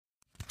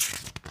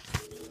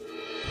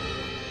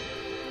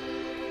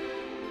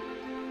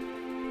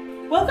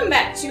Welcome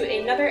back to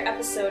another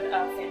episode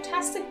of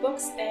Fantastic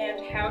Books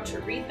and How to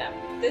Read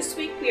Them. This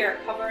week we are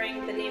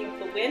covering The Name of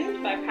the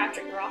Wind by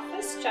Patrick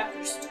Rothfuss,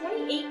 chapters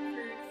 28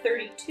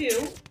 through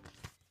 32,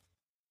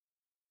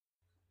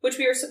 which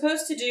we were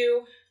supposed to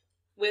do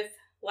with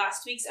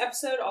last week's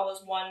episode, all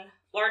as one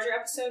larger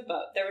episode,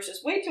 but there was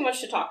just way too much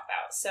to talk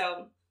about,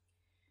 so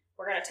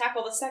we're going to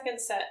tackle the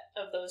second set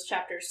of those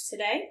chapters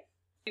today.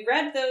 We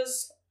read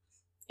those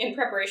in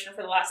preparation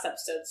for the last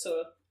episode,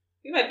 so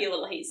we might be a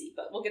little hazy,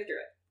 but we'll get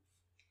through it.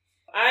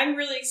 I'm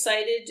really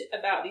excited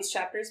about these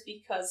chapters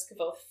because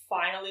Kvothe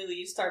finally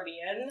leaves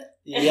Tarbean.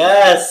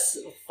 Yes,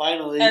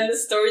 finally. And the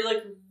story,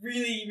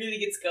 really, really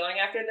gets going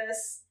after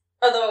this.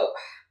 Although,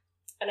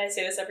 and I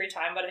say this every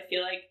time, but I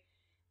feel like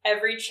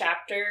every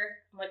chapter,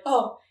 I'm like,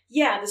 oh,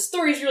 yeah, the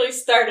story's really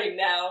starting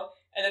now.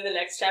 And then the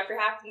next chapter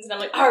happens, and I'm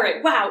like,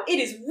 alright, wow, it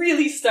is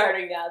really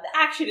starting now. The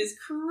action is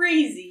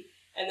crazy.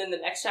 And then the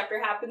next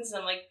chapter happens, and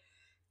I'm like,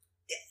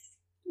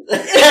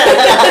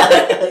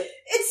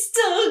 it's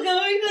still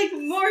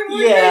going more and more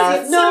crazy.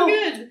 It's so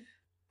good.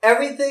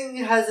 Everything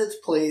has its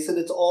place and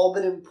it's all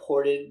been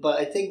important, but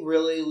I think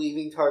really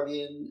leaving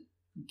Tarbean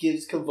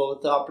gives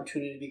Kvothe the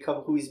opportunity to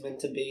become who he's meant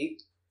to be.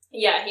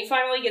 Yeah, he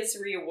finally gets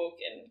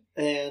reawoken.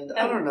 And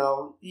I don't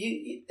know,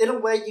 you in a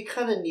way you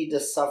kind of need to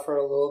suffer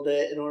a little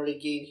bit in order to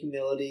gain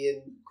humility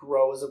and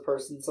grow as a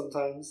person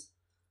sometimes.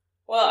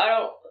 Well, I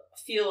don't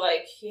feel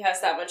like he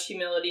has that much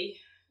humility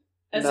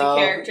as a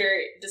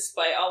character,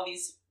 despite all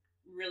these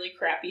really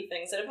crappy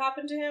things that have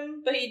happened to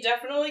him, but he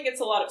definitely gets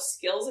a lot of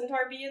skills in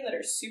Tarbean that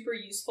are super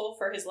useful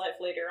for his life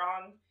later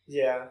on.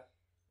 Yeah.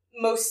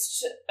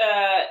 Most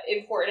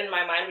important in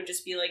my mind would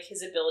just be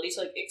his ability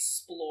to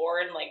explore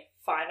and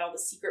find all the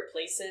secret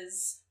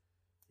places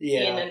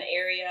in an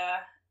area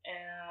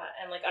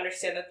and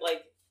understand that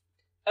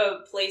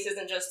a place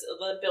isn't just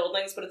the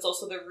buildings, but it's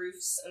also the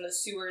roofs and the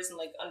sewers and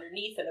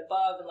underneath and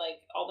above and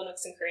all the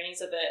nooks and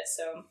crannies of it.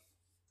 So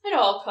it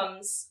all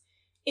comes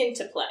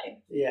into play.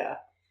 Yeah.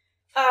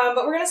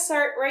 But we're going to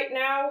start right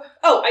now.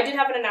 Oh, I did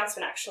have an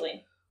announcement,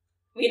 actually.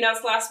 We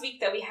announced last week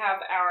that we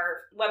have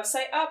our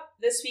website up.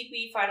 This week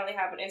we finally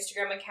have an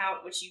Instagram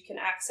account, which you can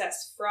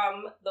access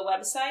from the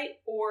website,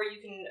 or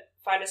you can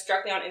find us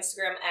directly on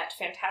Instagram at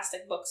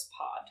Fantastic Books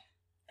Pod.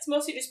 It's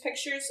mostly just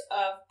pictures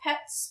of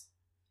pets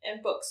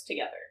and books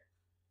together.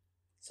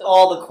 So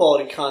all the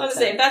quality content. I was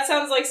going to say, if that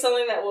sounds like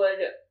something that would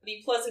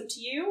be pleasant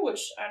to you,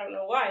 which I don't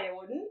know why it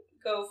wouldn't,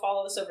 go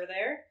follow us over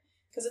there.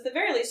 Because at the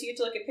very least, you get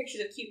to look at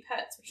pictures of cute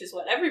pets, which is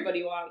what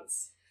everybody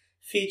wants.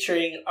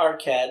 Featuring our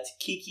cats,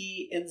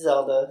 Kiki and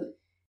Zelda.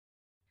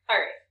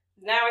 Alright,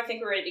 now I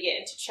think we're ready to get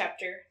into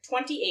chapter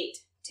 28,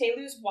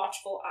 Telu's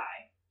Watchful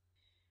Eye.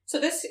 So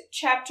this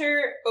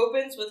chapter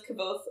opens with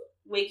Kvothe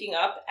waking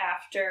up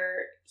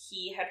after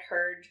he had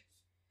heard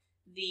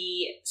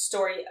the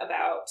story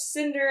about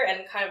Cinder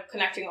and kind of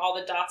connecting all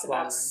the dots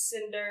about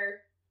Cinder.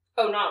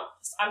 Oh, no,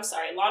 I'm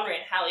sorry, Lonre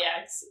and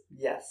Haliax.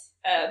 Yes.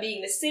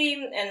 Being the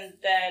same, and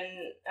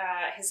then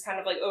his kind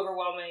of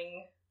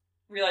overwhelming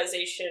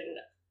realization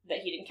that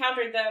he'd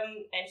encountered them,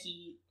 and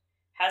he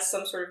has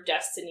some sort of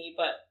destiny,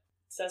 but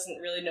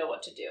doesn't really know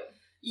what to do.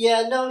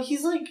 Yeah, no,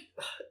 he's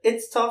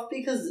it's tough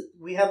because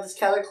we have this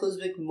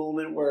cataclysmic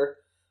moment where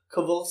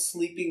Kvothe's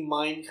sleeping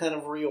mind kind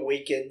of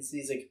reawakens, and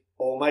he's like,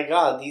 oh my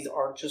god, these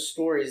aren't just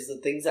stories. The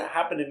things that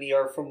happen to me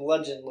are from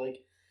legend.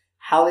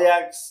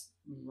 Haliax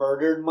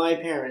murdered my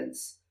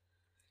parents.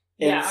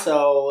 And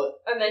so...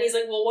 And then he's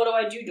like, well, what do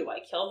I do? Do I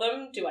kill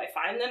them? Do I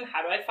find them?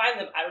 How do I find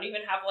them? I don't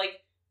even have,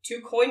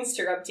 2 coins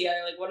to rub together.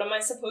 What am I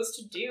supposed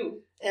to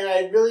do? And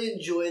I really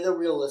enjoy the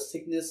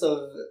realisticness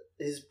of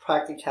his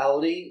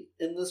practicality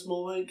in this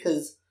moment,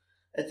 because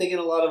I think in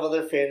a lot of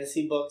other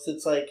fantasy books,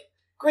 it's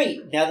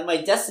great, now that my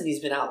destiny's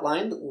been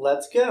outlined,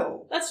 let's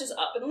go. Let's just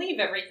up and leave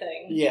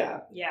everything. Yeah.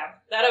 Yeah,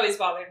 that always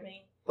bothered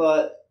me.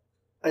 But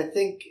I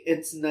think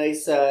it's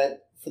nice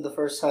that for the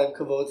first time,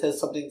 Kvothe has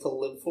something to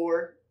live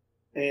for,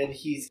 and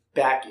he's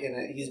back in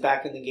it. He's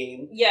back in the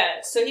game.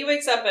 Yeah, so he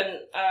wakes up and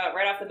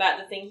right off the bat,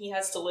 the thing he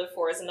has to live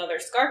for is another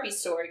Scarpy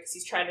story, because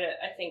he's trying to,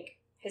 I think,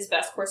 his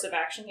best course of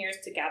action here is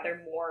to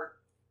gather more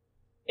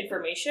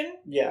information.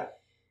 Yeah.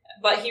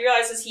 But he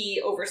realizes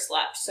he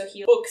overslept, so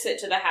he books it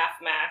to the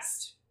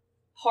half-mast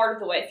part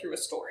of the way through a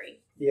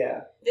story.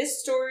 Yeah.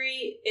 This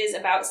story is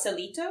about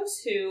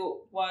Selitos,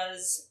 who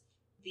was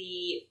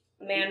the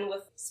man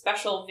with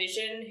special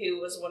vision,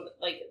 who was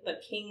the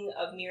king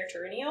of Mir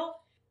Teriniel,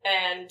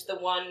 and the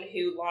one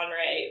who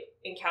Lonre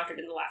encountered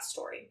in the last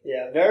story.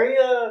 Yeah, very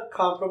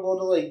comparable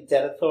to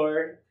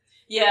Denethor.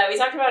 Yeah, we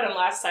talked about him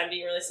last time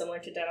being really similar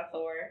to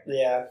Denethor.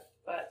 Yeah.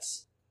 But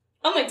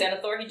unlike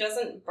Denethor, he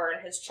doesn't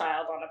burn his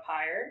child on a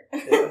pyre.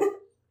 Yeah.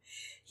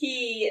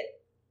 He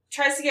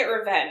tries to get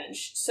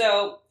revenge.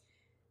 So,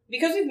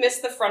 because we've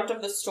missed the front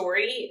of the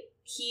story,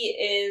 he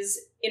is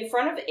in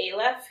front of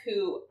Aleph,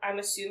 who I'm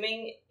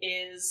assuming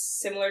is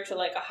similar to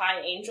a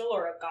high angel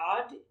or a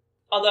god.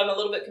 Although I'm a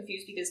little bit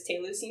confused because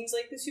Telu seems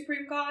like the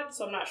supreme god,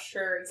 so I'm not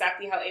sure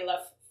exactly how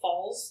Aleph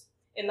falls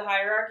in the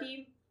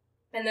hierarchy.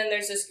 And then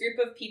there's this group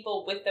of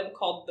people with them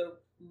called the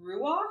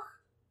Ruach,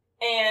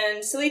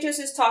 And Silitos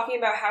is talking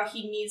about how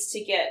he needs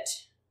to get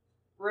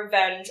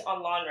revenge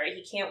on Lonray.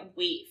 He can't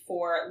wait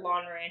for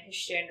Lonray and his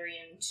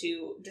Chandrian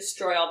to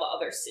destroy all the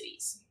other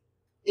cities.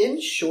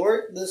 In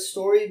short, the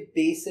story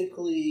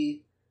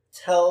basically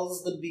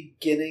tells the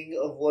beginning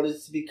of what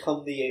is to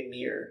become the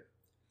Emir.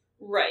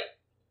 Right.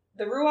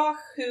 The Ruach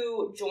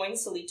who join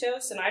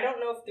Silitos, and I don't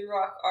know if the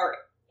Ruach are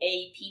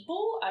a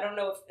people. I don't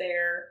know if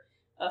they're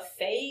a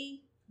Fae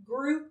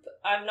group.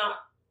 I'm not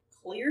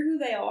clear who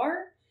they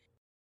are.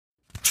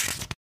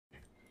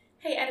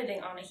 Hey, editing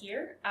Anna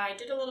here. I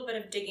did a little bit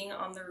of digging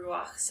on the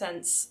Ruach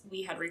since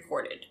we had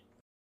recorded.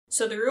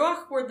 So the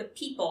Ruach were the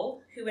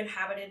people who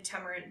inhabited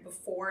Temerant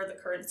before the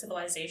current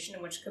civilization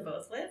in which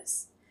Kavoth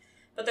lives.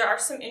 But there are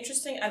some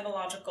interesting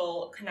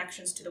etymological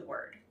connections to the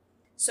word.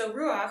 So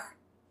Ruach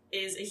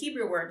is a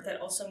Hebrew word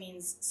that also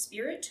means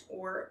spirit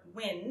or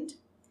wind,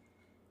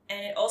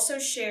 and it also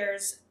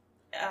shares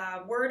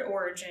a word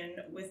origin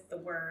with the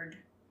word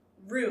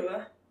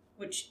ruh,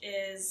 which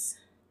is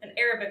an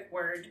Arabic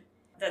word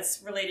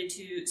that's related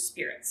to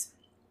spirits.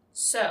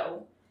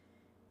 So,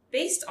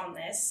 based on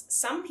this,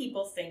 some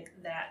people think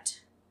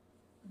that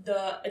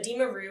the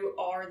Adima Ru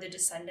are the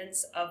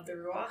descendants of the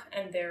Ruach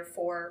and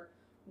therefore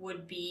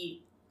would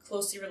be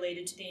closely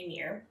related to the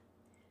Emir,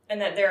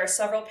 and that there are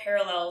several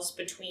parallels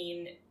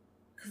between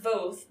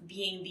Kvoth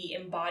being the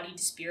embodied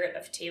spirit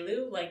of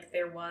Telu, like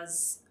there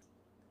was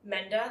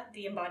Menda,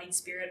 the embodied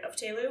spirit of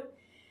Telu,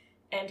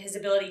 and his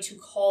ability to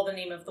call the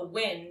name of the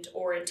wind,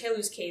 or in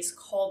Telu's case,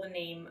 call the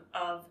name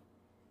of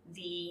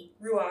the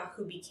Ruach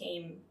who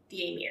became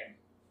the Emir.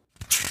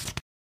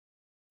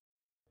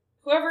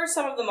 Whoever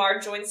some of them are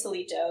join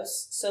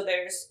Silitos. So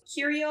there's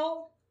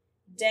Curiel,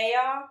 Dea,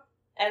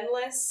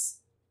 Endless,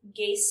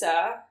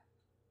 Gesa,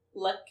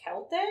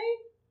 Lekelte,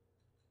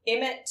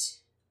 Imit,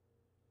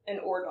 and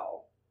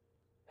Ordal.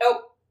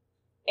 Oh,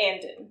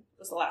 Andon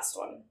was the last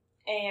one.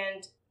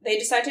 And they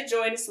decide to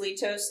join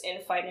Silitos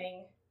in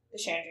fighting the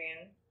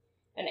Chandrian.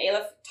 And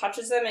Aleph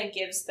touches them and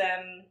gives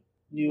them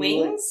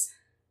wings.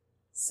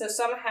 So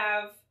some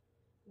have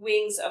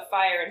wings of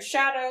fire and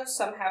shadow,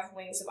 some have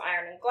wings of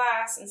iron and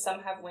glass, and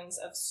some have wings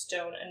of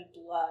stone and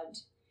blood.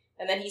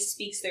 And then he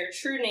speaks their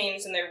true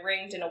names, and they're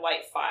ringed in a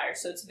white fire.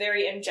 So it's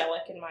very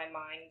angelic in my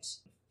mind.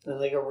 And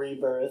like a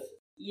rebirth.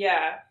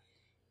 Yeah.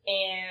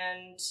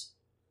 And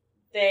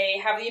they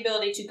have the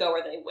ability to go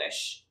where they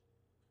wish.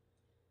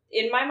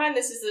 In my mind,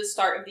 this is the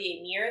start of the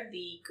Emir,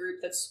 the group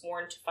that's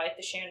sworn to fight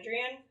the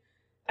Chandrian.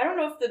 I don't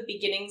know if the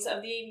beginnings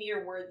of the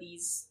Emir were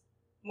these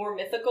more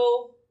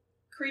mythical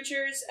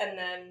creatures, and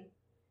then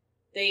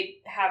they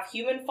have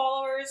human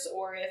followers,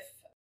 or if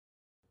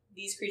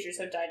these creatures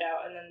have died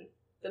out, and then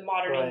the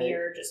modern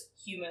Emir are just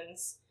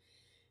humans.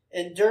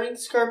 And during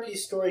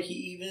Scarpy's story, he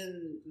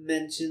even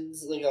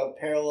mentions like a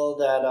parallel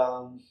that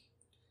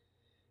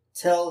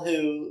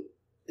Telhu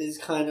is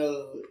kind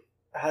of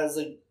has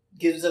like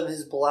gives them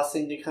his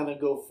blessing to kind of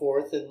go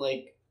forth and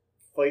like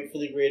fight for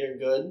the greater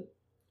good.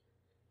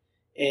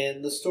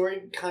 And the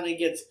story kind of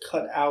gets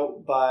cut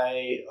out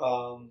by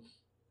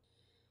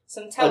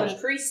some Tellan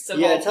priests of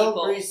all people. Yeah,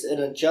 Tellan priests and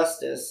a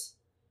justice.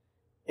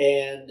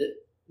 And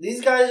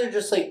these guys are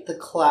just like the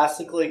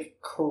classic like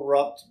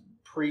corrupt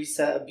priests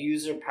that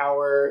abuse their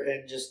power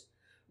and just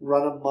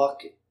run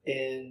amok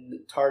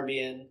in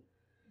Tarbian.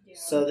 Yeah.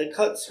 So they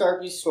cut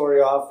Scarpy's story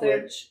off,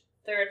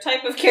 they're a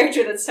type of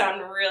character that's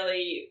found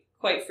really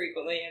quite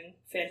frequently in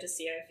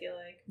fantasy, I feel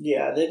like.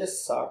 Yeah, they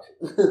just suck.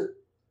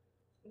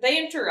 They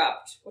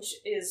interrupt, which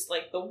is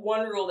like the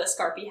one rule that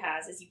Scarpy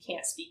has is you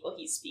can't speak while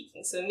he's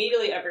speaking. So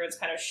immediately everyone's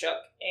kind of shook,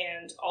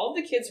 and all of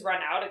the kids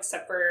run out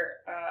except for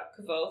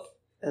Kavoth.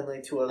 And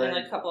like two other and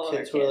like a couple of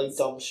kids who are like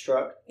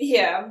dumbstruck.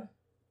 Yeah.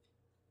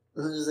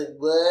 And they're just like,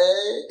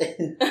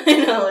 what?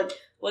 I know, like,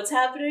 what's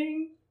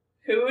happening?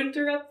 Who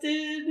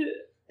interrupted?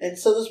 And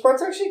so this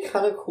part's actually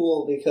kind of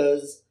cool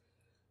because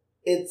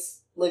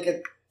it's like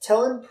a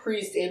Tellan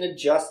priest and a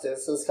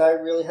justice. So this guy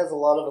really has a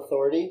lot of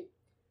authority.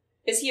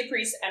 Is he a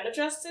priest and a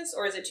justice,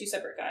 or is it two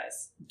separate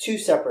guys? Two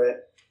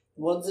separate.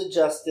 One's a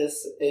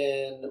justice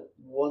and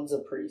one's a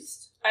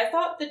priest. I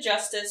thought the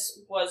justice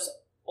was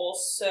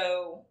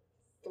also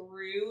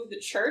through the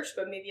church,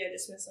 but maybe I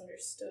just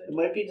misunderstood. It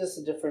might be just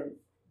a different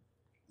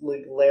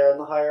like layer in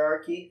the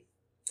hierarchy.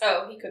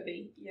 Oh, he could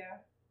be, yeah.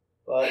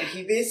 But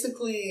he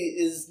basically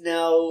is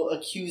now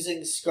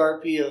accusing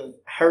Scarpy of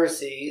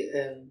heresy,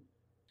 and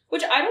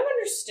which I don't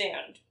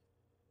understand.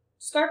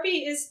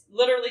 Scarpy is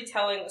literally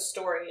telling a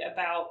story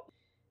about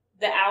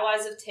the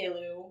allies of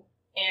Telu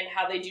and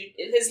how they do.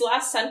 His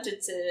last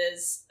sentence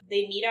is,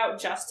 they mete out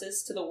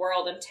justice to the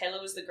world and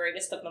Telu is the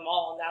greatest of them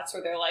all, and that's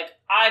where they're like,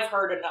 I've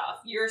heard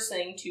enough. You're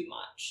saying too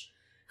much.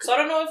 So I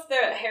don't know if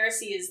the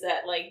heresy is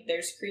that, like,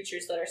 there's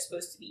creatures that are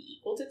supposed to be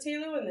equal to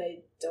Telu and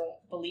they don't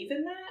believe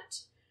in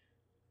that,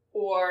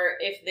 or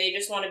if they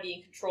just want to be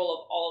in control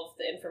of all of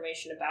the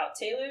information about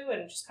Telu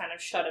and just kind of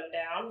shut him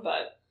down,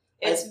 but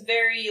it's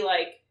very,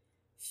 like,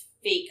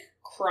 fake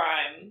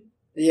crime.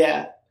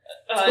 Yeah.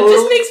 Totally it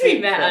just makes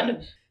me mad.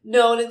 Crime.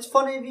 No, and it's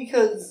funny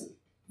because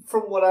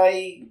from what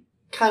I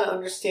kind of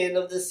understand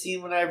of this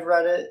scene when I've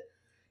read it,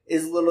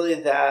 is literally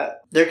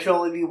that there can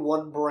only be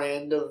one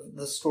brand of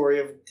the story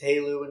of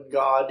Tehlu and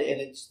God,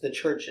 and it's the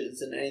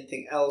churches, and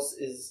anything else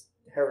is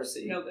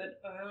heresy. No good.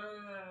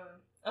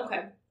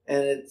 Okay.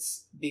 And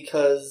it's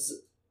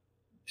because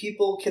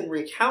people can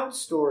recount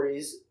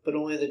stories, but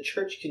only the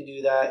church can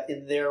do that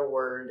in their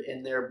word,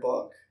 in their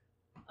book.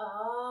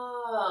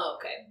 Oh,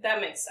 okay.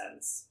 That makes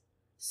sense.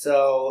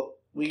 So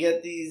we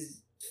get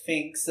these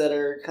finks that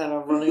are kind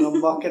of running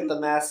amok at the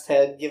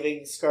masthead,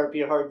 giving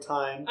Scarpy a hard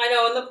time. I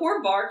know, and the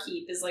poor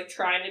barkeep is like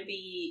trying to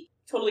be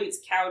totally gets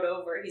cowed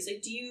over. He's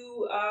like,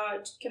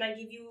 can I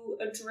give you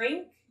a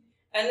drink?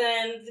 And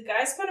then the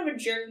guy's kind of a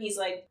jerk, and he's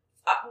like,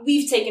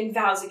 we've taken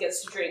vows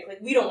against a drink.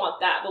 Like, we don't want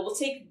that, but we'll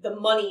take the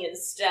money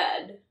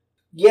instead.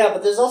 Yeah,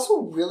 but there's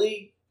also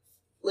really,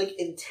 like,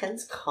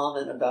 intense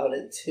comment about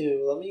it,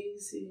 too. Let me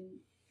see.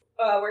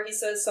 Where he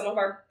says some of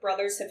our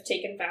brothers have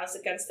taken vows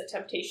against the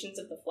temptations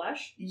of the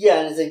flesh. Yeah,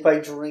 and it's like by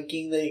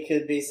drinking they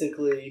could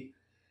basically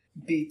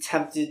be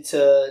tempted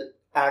to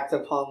act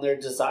upon their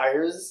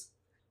desires.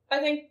 I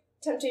think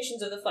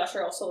temptations of the flesh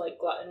are also like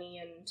gluttony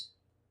and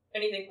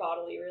anything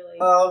bodily, really.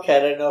 Oh, okay. I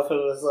didn't know if it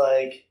was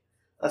like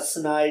a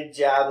snide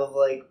jab of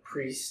like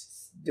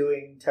priests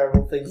doing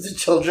terrible things to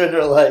children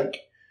or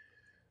like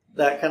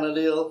that kind of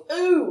deal.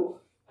 Ooh.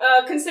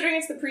 Considering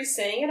it's the priest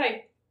saying it,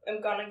 I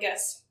am gonna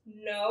guess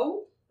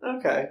no.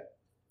 Okay.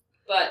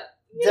 But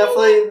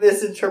definitely a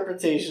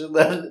misinterpretation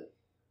then.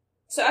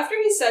 So after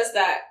he says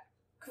that,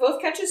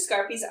 Kvothe catches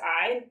Scarpy's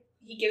eye.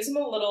 He gives him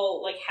a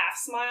little like half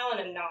smile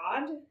and a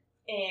nod.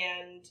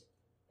 And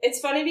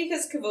it's funny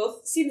because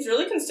Kvothe seems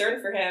really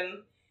concerned for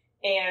him,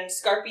 and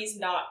Scarpy's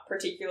not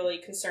particularly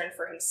concerned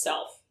for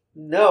himself.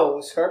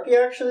 No, Scarpy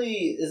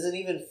actually isn't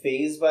even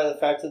fazed by the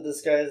fact that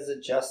this guy is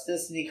a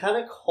justice, and he kind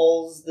of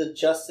calls the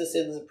justice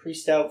and the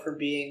priest out for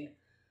being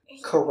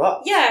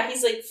corrupt. Yeah,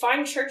 he's like,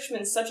 fine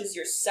churchmen such as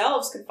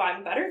yourselves could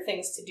find better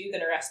things to do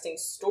than arresting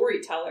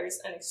storytellers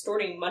and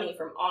extorting money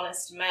from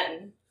honest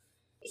men.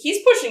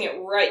 He's pushing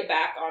it right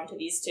back onto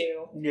these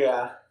two.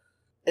 Yeah.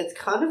 It's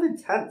kind of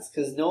intense,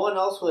 because no one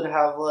else would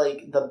have,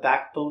 like, the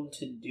backbone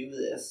to do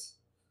this.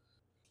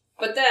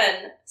 But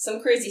then,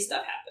 some crazy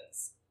stuff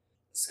happens.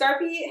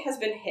 Scarpy has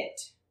been hit.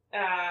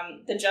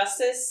 The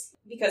justice,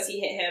 because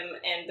he hit him,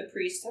 and the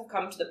priest have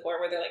come to the point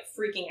where they're like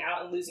freaking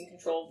out and losing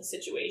control of the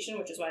situation,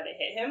 which is why they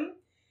hit him.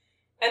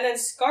 And then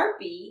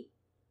Scarpy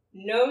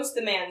knows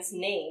the man's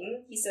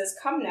name. He says,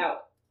 "Come now,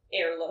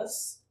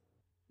 Airless."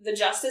 The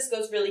justice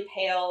goes really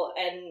pale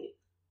and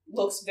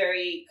looks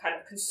very kind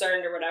of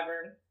concerned or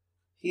whatever.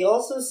 He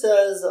also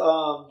says,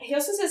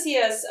 he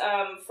has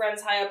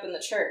friends high up in the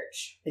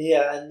church.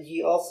 Yeah, and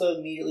he also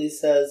immediately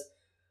says,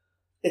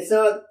 "It's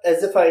not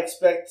as if I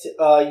expect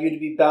you to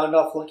be bound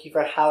off looking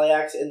for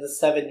Haliax in the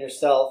Seven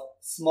yourself.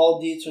 Small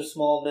deeds for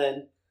small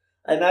men.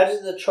 I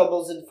imagine the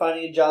trouble's in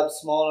finding a job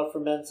small enough for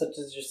men such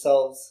as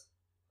yourselves."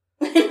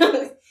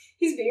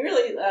 He's being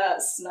really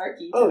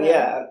snarky. Oh,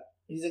 yeah.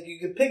 He's like, you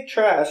could pick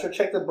trash or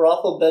check the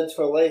brothel beds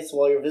for lice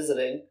while you're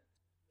visiting.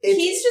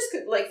 He's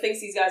just, like, thinks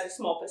these guys are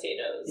small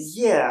potatoes.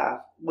 Yeah,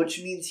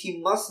 which means he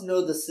must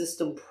know the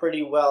system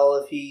pretty well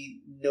if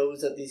he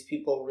knows that these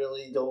people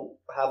really don't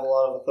have a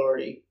lot of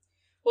authority.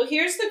 Well,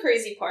 here's the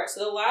crazy part.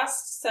 So the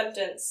last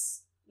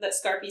sentence that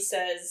Scarpy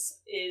says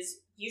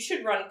is, "You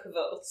should run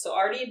Kvothe." So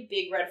already a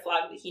big red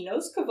flag that he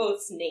knows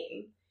Kvothe's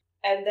name.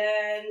 And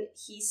then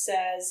he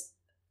says,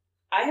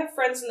 "I have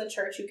friends in the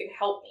church who can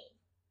help me."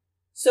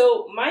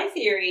 So my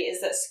theory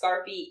is that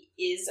Scarpy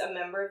is a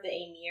member of the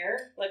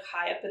Aemir, like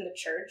high up in the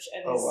church,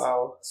 and is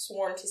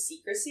sworn to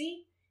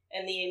secrecy.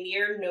 And the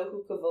Aemir know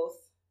who Kvothe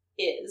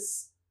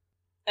is.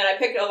 And I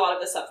picked a lot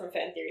of this up from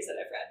fan theories that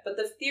I've read. But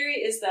the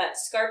theory is that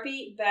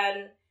Scarpy,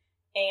 Ben,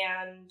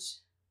 and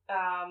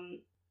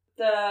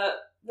the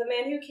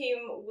man who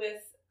came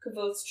with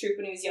Kvothe's troop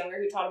when he was younger,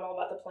 who taught him all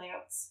about the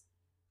plants.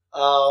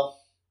 Oh.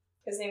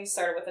 His name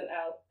started with an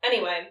L.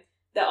 Anyway,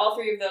 that all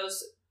three of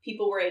those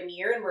people were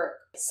Aemir and were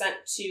sent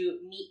to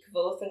meet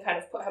Kvothe and kind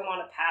of put him on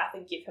a path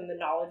and give him the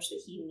knowledge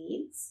that he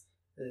needs.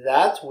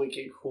 That's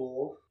wicked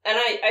cool. And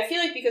I feel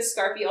like because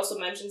Scarpy also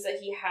mentions that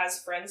he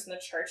has friends in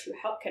the church who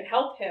can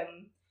help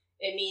him,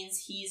 it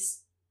means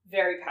he's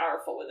very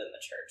powerful within the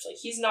church. Like,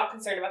 he's not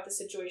concerned about the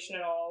situation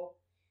at all.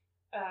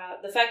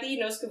 The fact that he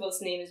knows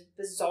Kvothe's name is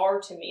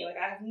bizarre to me. Like,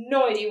 I have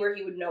no idea where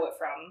he would know it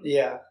from.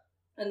 Yeah.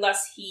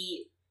 Unless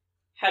he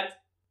had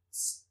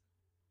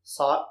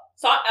sought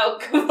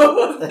out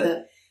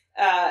Kvothe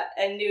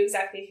and knew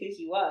exactly who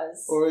he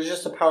was. Or it was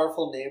just a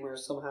powerful namer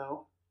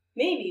somehow.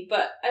 Maybe,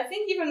 but I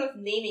think even with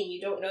naming, you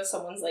don't know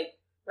someone's, like,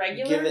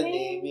 regular given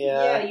name.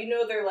 Yeah. Yeah, you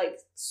know their, like,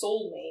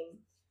 soul name.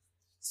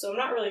 So I'm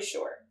not really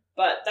sure.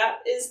 But that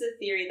is the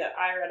theory that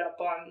I read up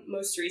on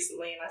most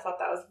recently, and I thought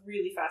that was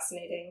really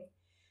fascinating.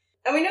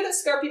 And we know that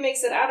Scarpy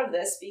makes it out of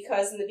this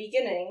because in the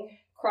beginning,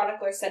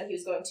 Chronicler said he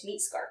was going to meet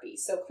Scarpy.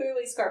 So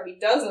clearly Scarpy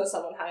does know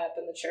someone high up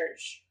in the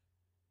church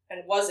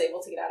and was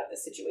able to get out of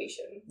this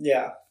situation.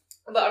 Yeah.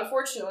 But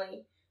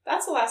unfortunately,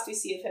 that's the last we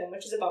see of him,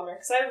 which is a bummer,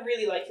 because I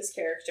really like his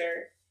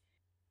character.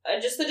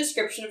 Just the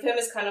description of him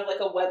is kind of like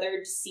a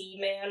weathered sea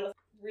man with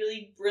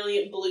really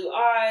brilliant blue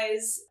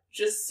eyes.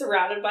 just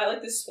surrounded by,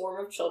 like, this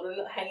swarm of children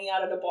hanging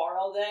out at a bar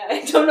all day.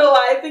 I don't know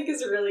why, I think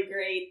is really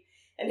great.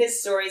 And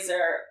his stories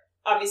are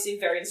obviously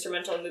very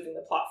instrumental in moving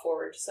the plot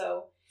forward,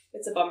 so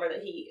it's a bummer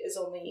that he is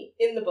only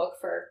in the book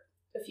for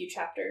a few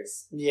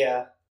chapters.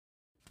 Yeah.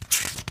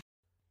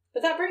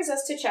 But that brings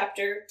us to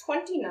chapter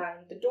 29,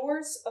 The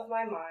Doors of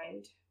My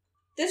Mind.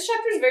 This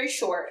chapter is very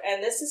short,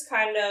 and this is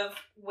kind of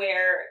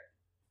where,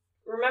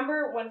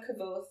 remember when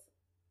Kvothe,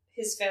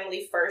 his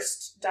family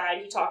first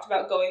died, he talked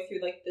about going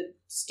through, like, the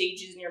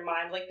stages in your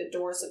mind, like the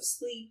doors of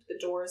sleep, the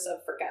doors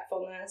of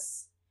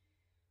forgetfulness.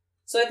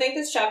 So I think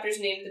this chapter is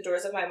named The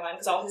Doors of My Mind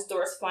because all his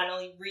doors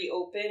finally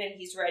reopen and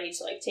he's ready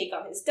to, like, take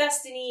on his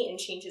destiny and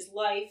change his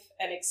life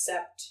and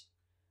accept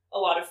a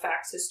lot of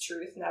facts as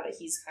truth now that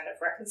he's kind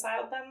of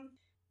reconciled them.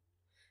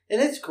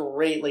 And it's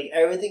great. Like,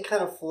 everything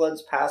kind of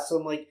floods past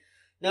him. Like,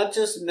 not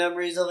just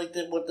memories of, like,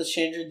 what the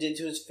Chandra did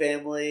to his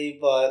family,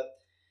 but,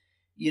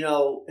 you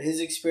know, his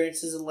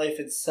experiences in life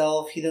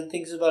itself. He then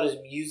thinks about his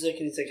music,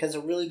 and he's like, has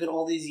it really been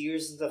all these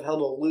years since I've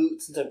held a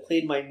lute, since I've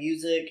played my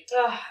music?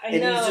 Ugh, I know.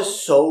 And he's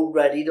just so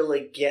ready to,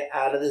 like, get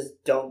out of this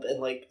dump and,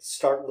 like,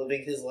 start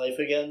living his life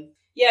again.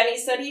 Yeah, and he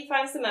said he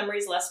finds the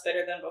memories less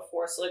bitter than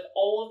before. So, like,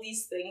 all of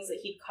these things that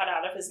he'd cut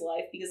out of his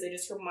life because they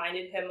just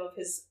reminded him of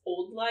his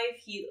old life,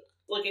 he,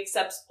 like,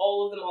 accepts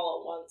all of them all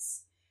at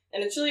once.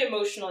 And it's really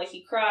emotional. Like,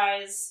 he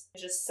cries.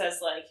 It just says,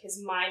 like,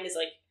 his mind is,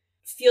 like,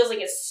 feels like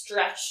it's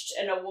stretched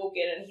and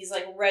awoken, and he's,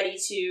 like, ready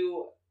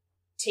to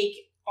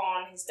take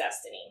on his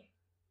destiny.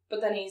 But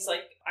then he's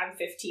like, I'm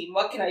 15.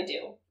 What can I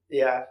do?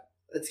 Yeah.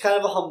 It's kind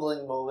of a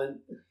humbling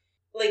moment.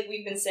 Like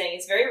we've been saying,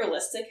 it's very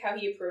realistic how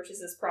he approaches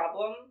this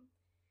problem.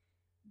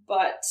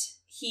 But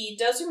he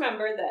does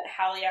remember that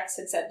Haliax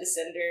had said to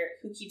Cinder,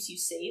 who keeps you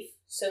safe?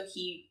 So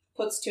he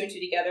puts two and two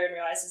together and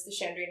realizes the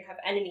Chandrian have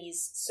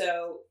enemies,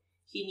 so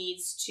he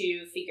needs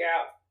to figure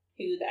out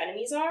who the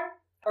enemies are.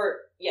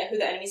 Who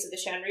the enemies of the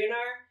Chandrian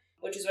are,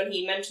 which is when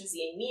he mentions the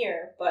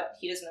Aemir, but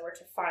he doesn't know where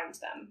to find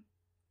them.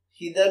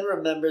 He then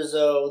remembers,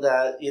 though,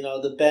 that, you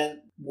know, the Bent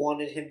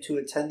wanted him to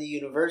attend the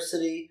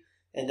university,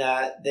 and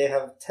that they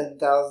have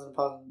 10,000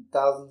 upon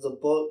thousands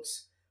of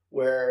books,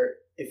 where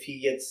if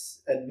he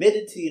gets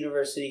admitted to the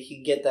university, he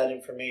can get that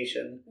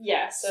information.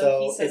 Yeah,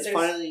 so he says it's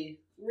finally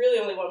really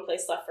only one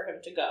place left for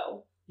him to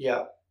go.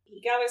 Yeah.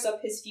 He gathers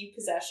up his few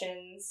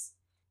possessions.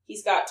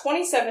 He's got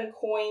 27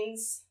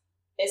 coins,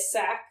 a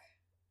sack,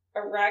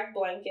 a rag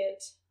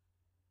blanket,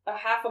 a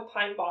half a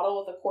pint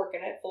bottle with a cork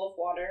in it full of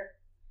water,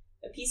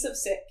 a piece of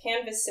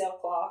canvas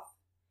sailcloth,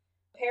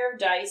 a pair of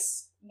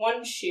dice,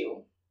 one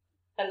shoe,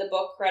 and the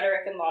book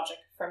Rhetoric and Logic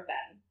from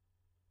Ben.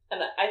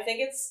 And I think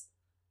it's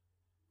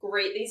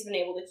great that he's been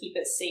able to keep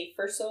it safe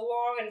for so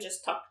long and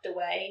just tucked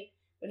away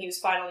when he was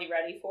finally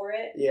ready for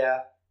it.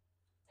 Yeah.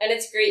 And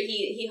it's great.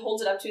 He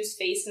holds it up to his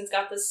face and it's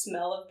got the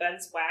smell of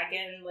Ben's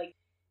wagon. Like,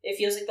 it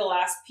feels like the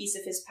last piece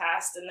of his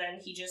past, and then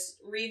he just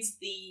reads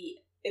the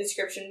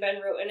inscription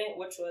Ben wrote in it,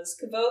 which was,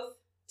 Kvothe,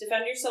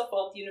 defend yourself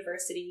well at the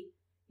university,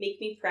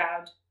 make me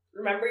proud,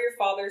 remember your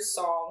father's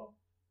song,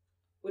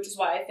 which is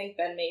why I think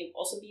Ben may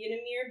also be an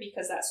Aemir,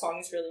 because that song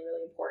is really,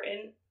 really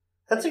important.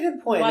 That's a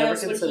good point. I never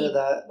considered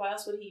that. Why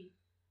else would he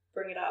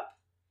bring it up?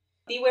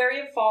 Be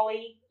wary of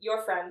folly,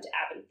 your friend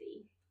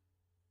Abinthy.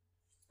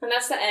 And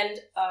that's the end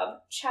of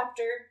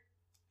chapter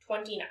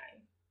 29.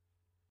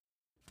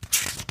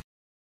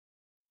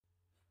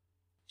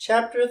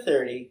 Chapter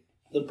 30,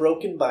 The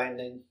Broken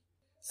Binding.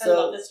 I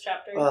love this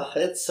chapter.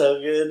 It's so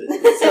good.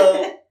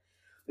 So,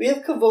 we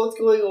have Kvothe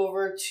going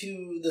over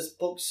to this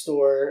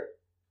bookstore,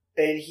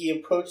 and he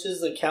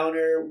approaches the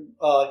counter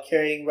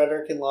carrying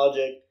Rhetoric and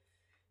Logic,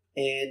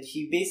 and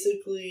he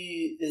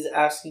basically is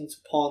asking to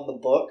pawn the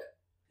book.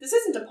 This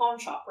isn't a pawn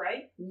shop,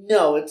 right?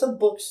 No, it's a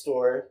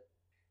bookstore.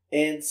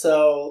 And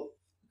so,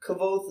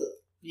 Kvothe,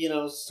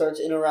 starts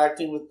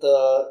interacting with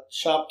the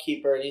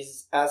shopkeeper, and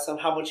he's asks him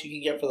how much he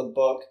can get for the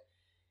book.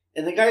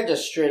 And the guy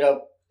just straight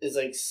up is,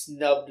 like,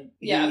 snubbed.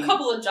 Yeah, a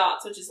couple of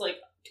jots, which is, like,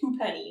 2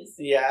 pennies.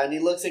 Yeah, and he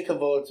looks at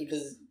Kvothe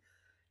because,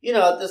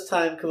 at this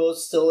time,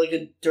 Kavothe's still, like,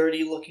 a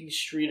dirty-looking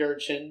street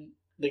urchin.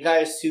 The guy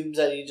assumes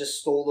that he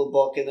just stole the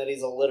book and that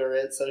he's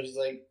illiterate, so he's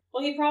like...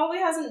 Well, he probably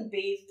hasn't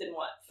bathed in,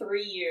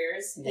 3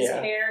 years? His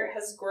hair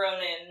has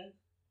grown in.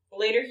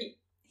 Later,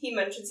 he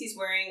mentions he's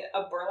wearing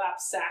a burlap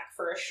sack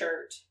for a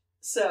shirt.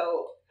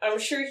 So, I'm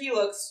sure he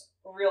looks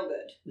real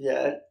good.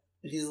 Yeah,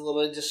 he's a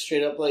little just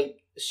straight up, like,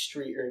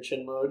 street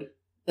urchin mode.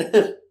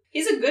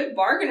 He's a good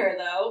bargainer,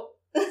 though.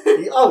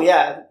 Oh,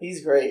 yeah,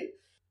 he's great.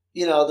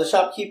 The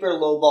shopkeeper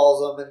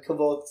lowballs him, and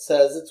Kvothe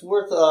says it's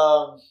worth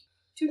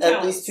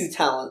at least 2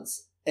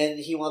 talents, and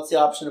he wants the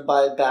option to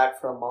buy it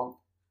back for a month.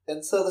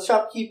 And so the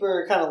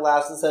shopkeeper kind of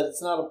laughs and said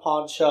it's not a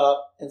pawn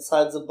shop, and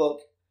slides the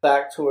book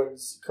back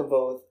towards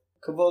Kvothe.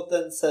 Kvothe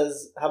then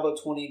says, how about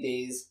 20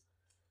 days?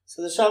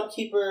 So the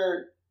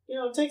shopkeeper,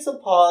 takes a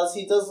pause.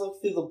 He does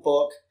look through the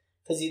book,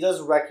 because he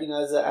does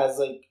recognize it as,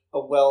 like, a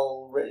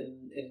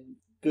well-written and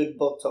good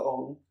book to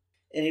own.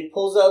 And he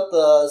pulls out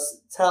the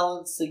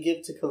talents to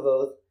give to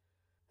Kvothe.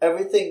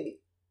 Everything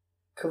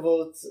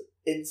Kavothe's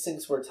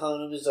instincts were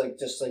telling him is, like,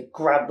 just, like,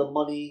 grab the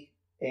money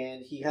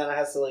and he kind of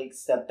has to like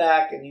step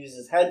back and use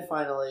his head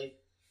finally.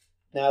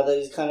 Now that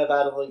he's kind of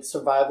out of like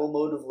survival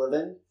mode of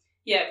living.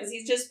 Yeah, because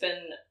he's just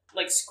been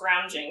like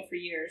scrounging for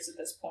years at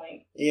this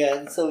point. Yeah,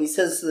 and so he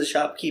says to the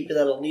shopkeeper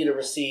that he'll need a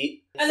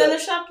receipt. And then the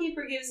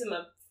shopkeeper gives him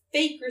a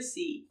fake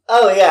receipt.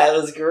 Oh yeah, it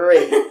was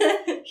great.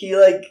 He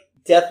like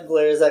death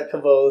glares at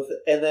Kvothe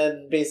and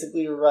then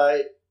basically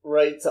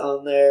writes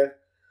on there,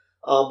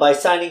 by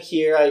signing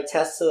here, I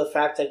attest to the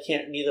fact I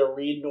can't neither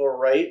read nor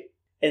write.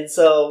 And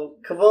so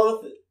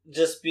Kvothe,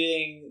 just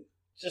being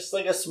just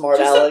like a smart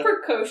aleck. Just a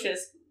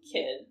precocious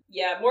kid.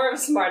 Yeah, more of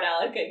a smart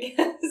aleck, I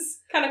guess.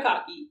 Kind of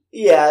cocky.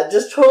 Yeah,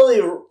 just totally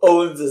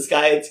owns this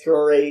guy. It's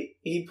great.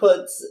 He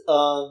puts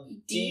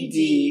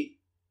DD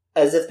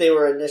as if they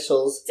were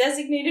initials.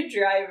 Designated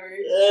driver.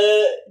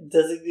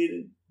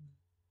 Designated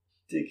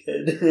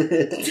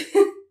dickhead.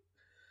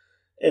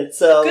 And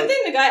so... Good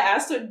thing the guy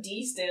asked what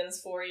D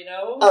stands for, you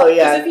know? Oh,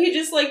 yeah. Because if he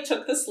just, like,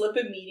 took the slip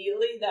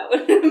immediately, that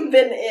would have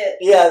been it.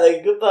 Yeah,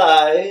 like,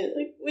 goodbye.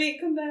 Like, wait,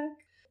 come back.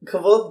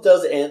 Kvothe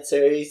does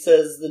answer. He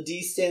says the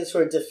D stands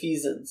for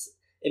defeasance.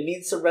 It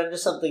means to render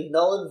something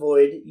null and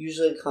void,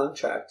 usually a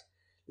contract.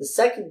 The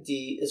second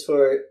D is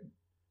for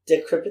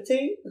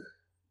decrepitate?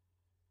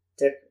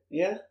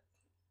 Yeah?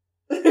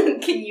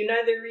 Can you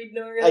neither read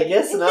nor write? I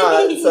guess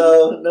not,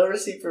 so no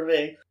receipt for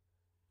me.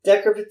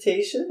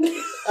 Decrepitation?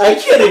 I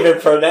can't even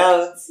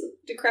pronounce.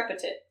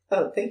 Decrepit.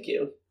 Oh, thank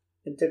you.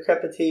 And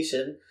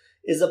decrepitation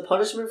is a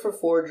punishment for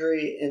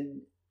forgery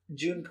in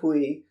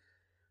Junpui,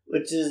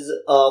 which is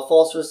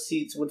false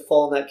receipts would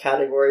fall in that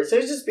category. So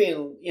he's just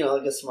being,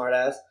 like a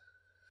smartass.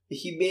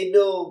 He made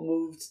no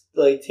move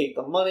to take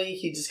the money.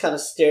 He just kind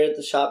of stared at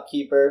the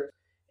shopkeeper,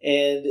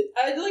 and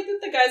I like that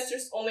the guy's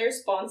just only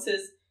response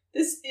is,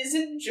 "This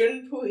isn't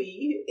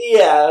Junpui."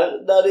 Yeah,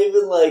 not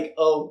even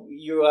oh,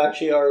 you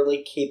actually are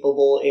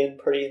capable and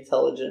pretty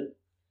intelligent.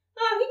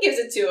 Oh, he gives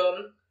it to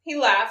him. He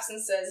laughs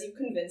and says, "You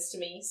convinced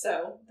me."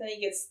 So then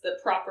he gets the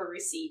proper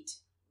receipt.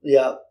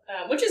 Yeah,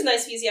 which is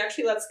nice because he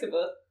actually lets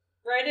Kvothe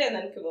write it, and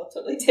then Kvothe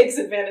totally takes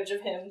advantage of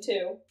him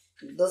too.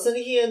 Doesn't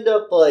he end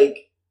up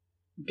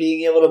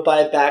being able to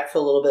buy it back for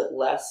a little bit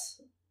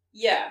less?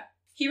 Yeah.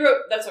 He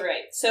wrote, that's all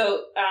right.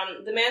 So,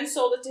 the man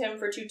sold it to him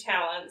for 2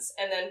 talents,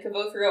 and then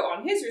Kvothe wrote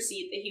on his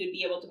receipt that he would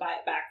be able to buy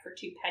it back for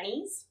 2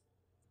 pennies.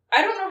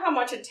 I don't know how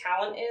much a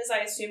talent is. I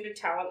assumed a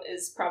talent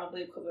is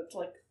probably equivalent to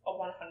a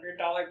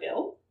 $100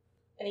 bill.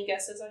 Any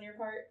guesses on your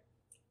part?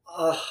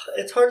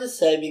 It's hard to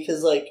say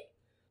because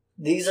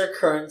these are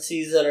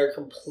currencies that are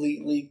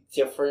completely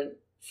different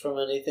from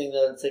anything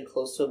that's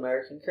close to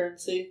American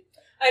currency.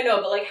 I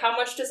know, but how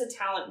much does a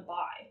talent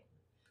buy?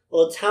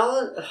 Well, a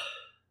talent...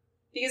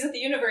 Because at the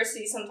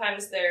university,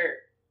 sometimes their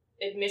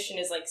admission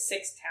is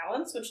 6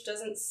 talents, which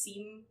doesn't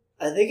seem...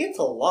 I think it's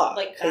a lot.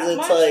 That it's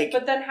much?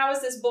 But then how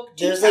is this book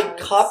 2 there's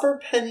talents? copper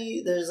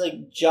penny, there's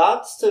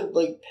jots to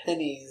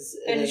pennies.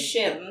 And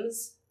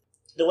shims.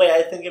 The way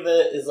I think of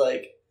it is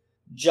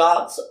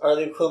jots are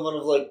the equivalent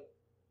of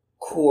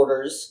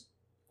quarters.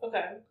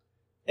 Okay.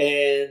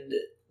 And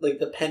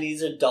the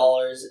pennies are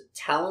dollars.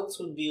 Talents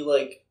would be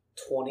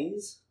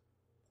 20s.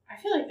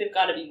 I feel they've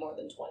got to be more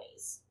than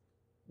 20s.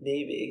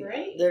 Maybe.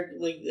 Right?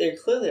 They're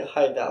clearly a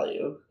high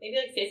value. Maybe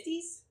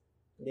 50s?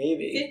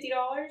 Maybe.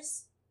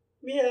 $50?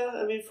 Yeah,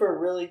 I mean for a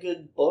really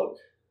good book.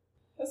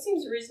 That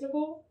seems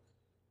reasonable.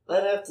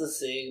 I'd have to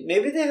see.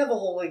 Maybe they have a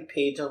whole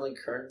page on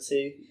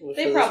currency.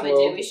 They probably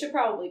do. We should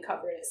probably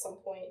cover it at some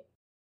point.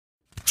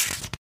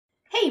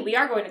 Hey, we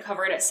are going to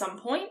cover it at some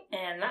point,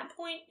 and that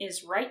point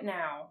is right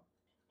now.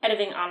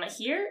 Editing Anna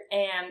here,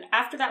 and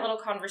after that little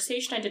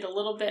conversation, I did a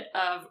little bit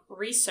of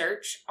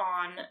research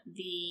on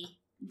the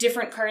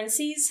different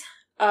currencies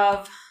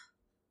of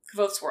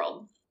Kvothe's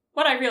world.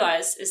 What I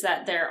realized is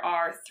that there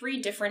are 3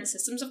 different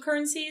systems of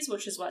currencies,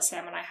 which is what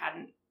Sam and I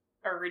hadn't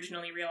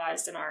originally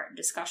realized in our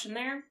discussion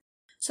there.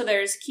 So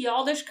there's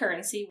Kialdish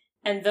currency,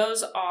 and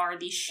those are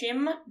the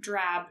Shim,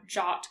 Drab,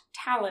 Jot,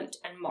 Talent,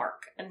 and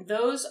Mark. And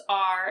those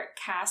are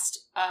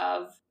cast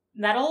of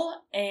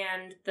metal,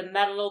 and the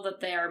metal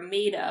that they are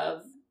made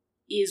of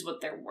is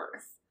what they're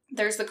worth.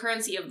 There's the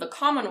currency of the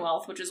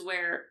Commonwealth, which is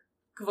where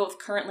Kvothe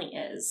currently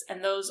is,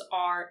 and those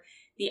are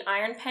the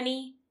Iron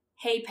Penny,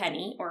 Hay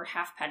Penny, or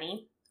Half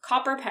Penny,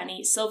 Copper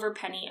Penny, Silver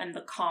Penny, and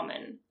the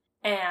Common.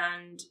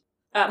 And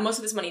most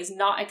of this money is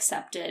not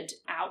accepted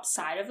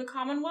outside of the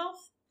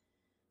Commonwealth.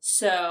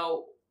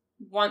 So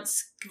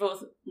once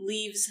Kvothe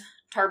leaves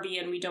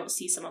Tarbean, we don't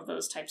see some of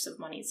those types of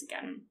monies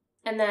again.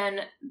 And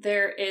then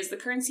there is the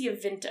currency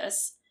of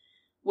Vintus,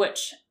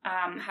 which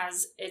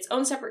has its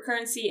own separate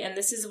currency, and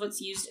this is what's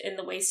used in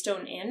the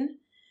Waystone Inn.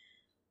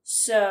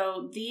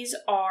 So these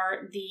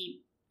are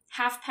the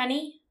half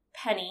penny,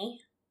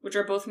 penny, which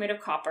are both made of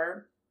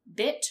copper,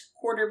 bit,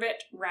 quarter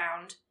bit,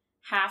 round,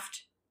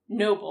 haft,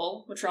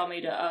 noble, which are all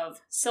made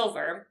of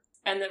silver,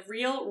 and the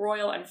real,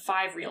 royal, and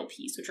 5 real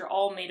piece, which are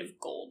all made of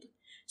gold.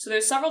 So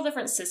there's several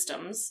different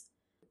systems.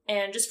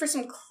 And just for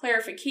some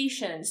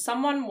clarification,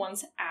 someone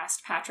once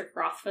asked Patrick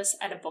Rothfuss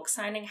at a book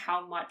signing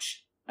how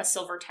much a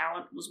silver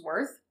talent was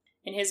worth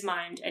in his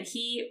mind, and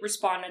he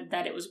responded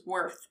that it was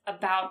worth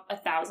about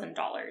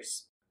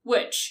 $1,000.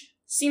 which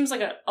seems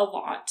like a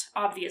lot,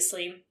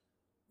 obviously.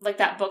 Like,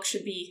 that book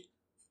should be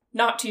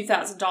not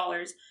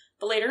 $2,000.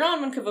 But later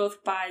on, when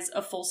Kvothe buys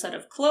a full set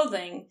of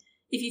clothing,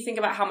 if you think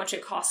about how much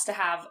it costs to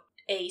have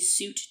a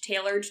suit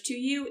tailored to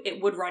you,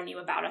 it would run you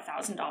about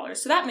 $1,000.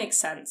 So that makes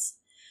sense.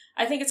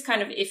 I think it's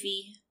kind of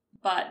iffy,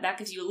 but that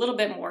gives you a little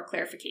bit more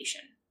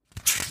clarification.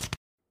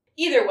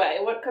 Either way,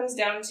 what it comes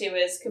down to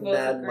is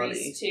Kvothe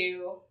agrees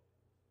to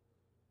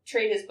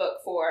trade his book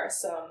for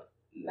some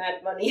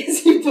mad money,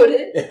 as you put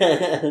it,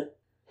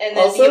 and then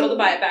also be able to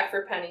buy it back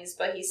for pennies,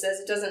 but he says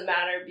it doesn't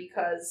matter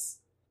because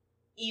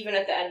even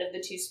at the end of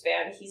the two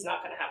span, he's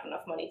not going to have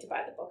enough money to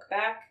buy the book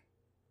back.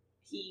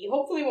 He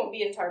hopefully won't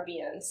be in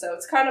Tarbean, so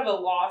it's kind of a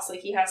loss. Like,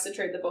 he has to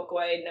trade the book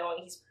away knowing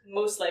he's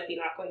most likely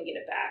not going to get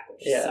it back,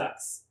 which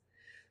sucks.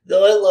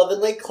 Though I love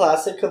in, like,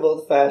 classic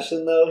Kvothe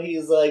fashion, though,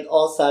 he's, like,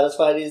 all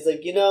satisfied. He's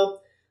like,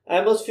 I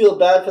almost feel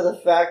bad for the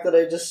fact that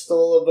I just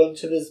stole a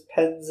bunch of his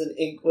pens and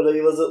ink when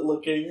he wasn't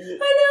looking. I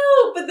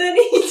know, but then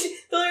the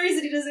only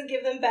reason he doesn't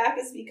give them back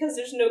is because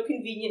there's no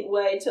convenient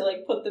way to,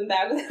 like, put them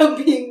back without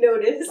being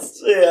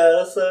noticed.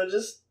 Yeah, so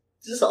just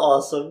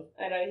awesome.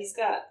 I know, he's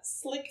got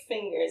slick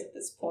fingers at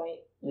this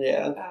point.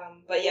 Yeah.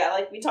 But yeah,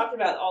 like, we talked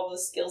about all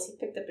those skills he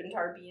picked up in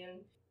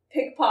Tarbean.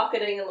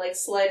 Pickpocketing and, like,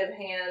 sleight of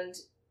hand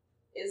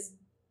is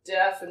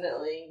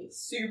definitely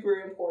super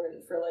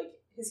important for, like,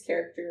 his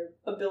character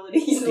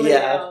abilities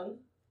later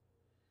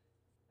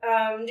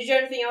on. Did you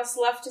have anything else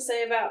left to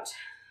say about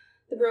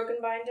the Broken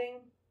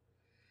Binding?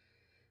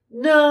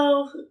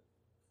 No.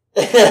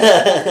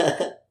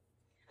 I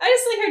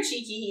just like how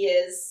cheeky he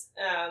is.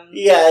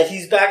 Yeah,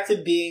 he's back to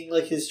being,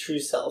 like, his true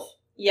self.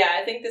 Yeah,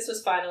 I think this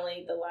was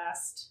finally the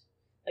last.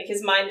 Like,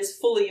 his mind is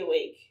fully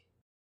awake.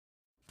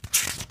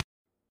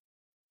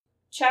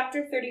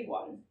 Chapter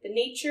 31. The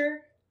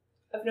Nature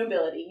of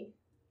Nobility.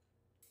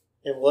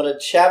 And what a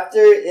chapter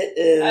it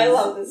is. I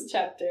love this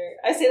chapter.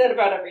 I say that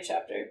about every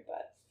chapter,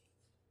 but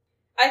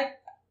I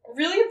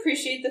really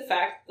appreciate the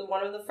fact that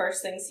one of the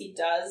first things he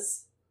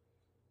does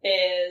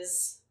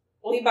is,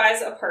 well, he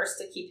buys a purse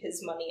to keep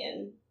his money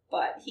in,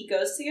 but he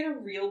goes to get a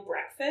real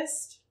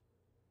breakfast.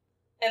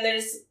 And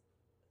there's,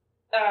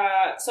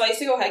 so I used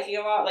to go hiking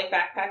a lot, like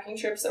backpacking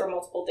trips that were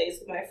multiple days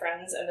with my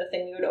friends, and the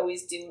thing we would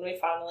always do when we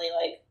finally,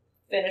 like,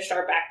 finished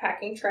our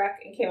backpacking trek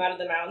and came out of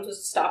the mountains was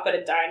to stop at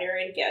a diner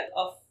and get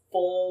a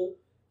full,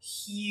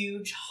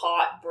 huge,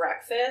 hot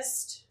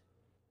breakfast.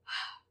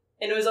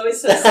 And it was always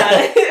so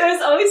sad. It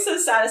was always so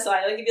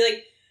satisfying. Like, it'd be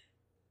like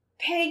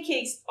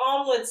pancakes,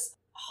 omelets,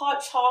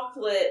 hot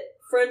chocolate,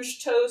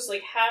 French toast,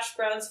 like hash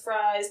browns,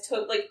 fries,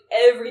 like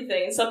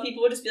everything. And some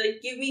people would just be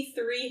like, give me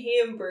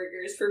 3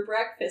 hamburgers for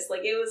breakfast.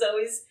 Like, it was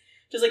always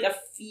just like a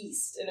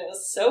feast, and it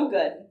was so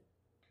good.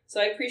 So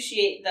I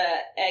appreciate the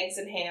eggs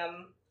and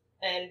ham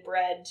and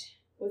bread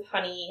with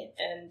honey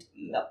and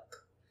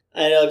milk.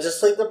 I know,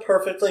 just like the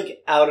perfect,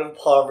 like, out of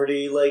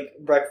poverty, like,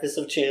 breakfast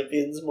of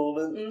champions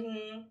moment.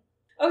 Mm-hmm.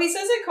 Oh, he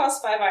says it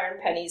costs 5 iron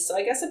pennies, so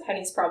I guess a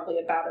penny's probably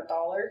about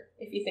 $1,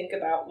 if you think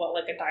about what,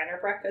 like, a diner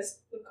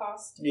breakfast would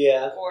cost.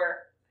 Yeah.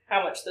 Or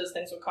how much those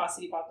things would cost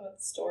if you bought them at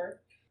the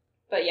store.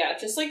 But yeah,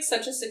 just, like,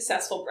 such a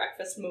successful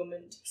breakfast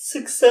moment.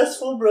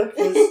 Successful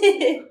breakfast.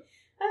 I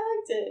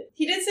liked it.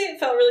 He did say it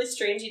felt really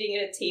strange eating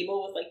at a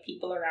table with, like,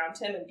 people around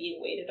him and being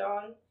waited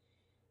on.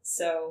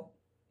 So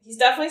he's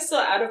definitely still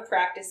out of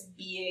practice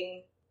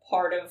being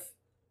part of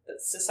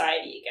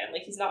society again.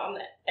 Like, he's not on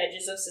the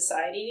edges of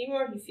society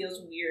anymore. He feels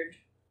weird.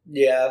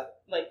 Yeah.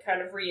 Like,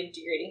 kind of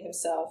reintegrating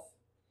himself.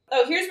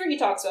 Oh, here's where he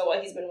talks about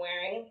what he's been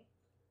wearing.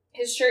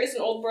 His shirt is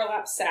an old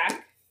burlap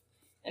sack,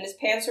 and his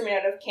pants are made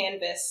out of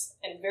canvas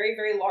and very,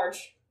 very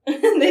large.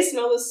 They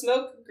smell of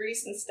smoke,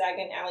 grease, and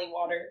stagnant alley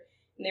water,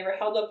 and they were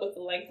held up with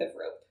the length of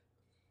rope.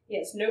 He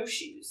has no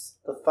shoes.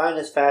 The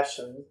finest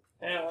fashion.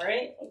 I know,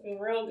 right? Looking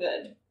real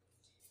good.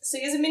 So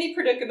he has a mini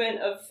predicament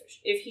of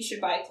if he should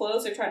buy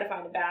clothes or try to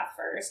find a bath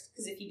first,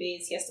 because if he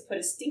bathes, he has to put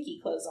his stinky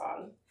clothes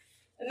on.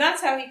 And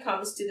that's how he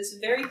comes to this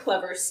very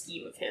clever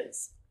scheme of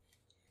his.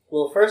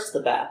 Well, first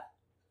the bath.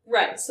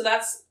 Right, so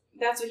that's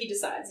what he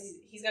decides.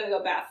 He's going to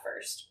go bath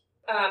first.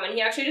 And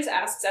he actually just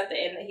asks at the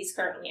inn that he's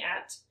currently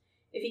at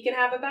if he can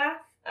have a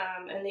bath,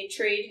 and they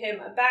trade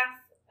him a bath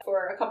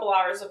for a couple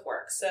hours of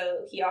work.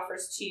 So he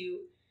offers to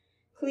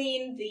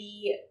clean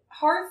the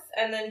hearth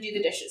and then do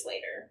the dishes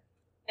later.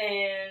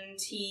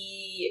 And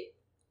he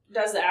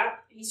does that.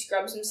 He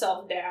scrubs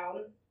himself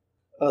down.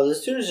 Oh,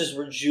 this dude is just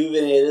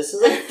rejuvenated. This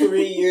is like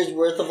 3 years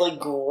worth of, like,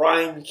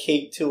 grind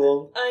cake to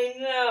him. I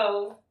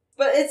know.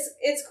 But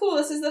it's cool.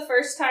 This is the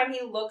first time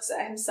he looks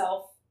at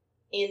himself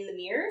in the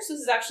mirror. So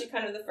this is actually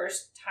kind of the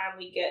first time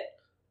we get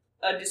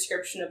a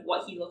description of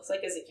what he looks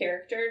like as a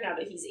character now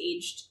that he's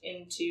aged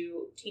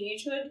into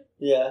teenagehood.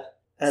 Yeah.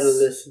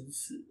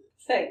 Adolescence.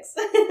 Thanks.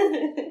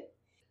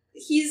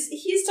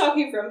 He's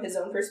talking from his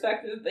own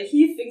perspective, but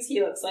he thinks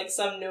he looks like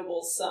some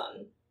noble's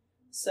son.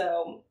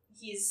 So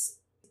he's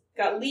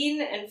got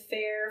lean and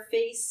fair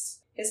face.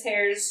 His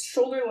hair is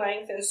shoulder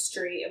length and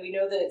straight, and we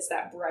know that it's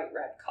that bright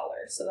red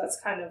color. So that's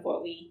kind of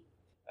what we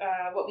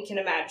can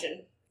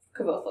imagine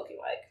Kvothe looking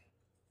like.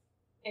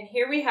 And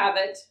here we have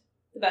it.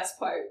 the best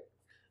part.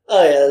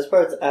 Oh yeah, this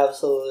part's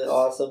absolutely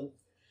awesome.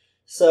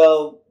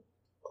 So,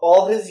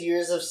 all his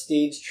years of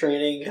stage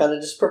training kind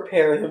of just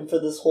prepare him for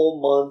this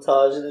whole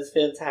montage, and it's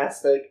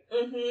fantastic.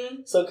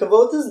 Mm-hmm. So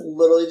Kvothe is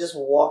literally just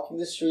walking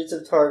the streets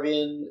of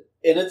Tarvian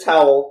in a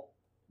towel,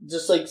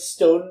 just like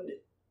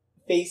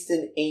stone-faced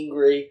and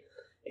angry,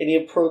 and he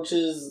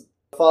approaches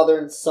father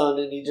and son,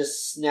 and he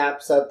just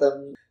snaps at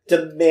them,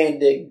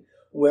 demanding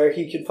where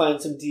he can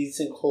find some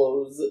decent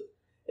clothes.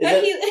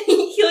 And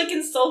he like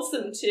insults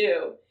them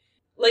too.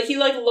 Like he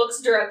like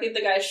looks directly at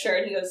the guy's shirt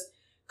and he goes,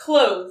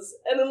 "Clothes,"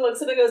 and then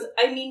looks at it and goes,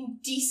 "I mean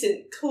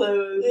decent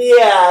clothes."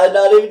 Yeah,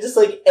 not even just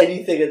like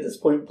anything at this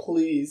point,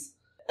 please.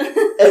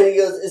 And he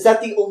goes, "Is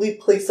that the only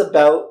place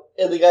about?"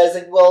 And the guy's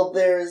like, "Well,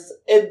 there's..."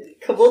 And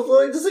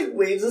Kvothe just like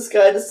waves this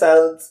guy to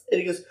silence, and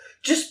he goes,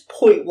 "Just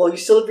point while you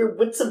still have your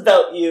wits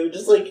about you."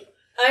 Just like,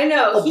 I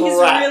know, he's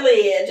brat.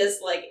 really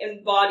just like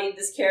embodied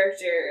this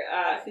character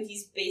who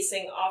he's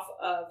basing off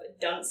of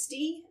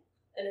Dunsty,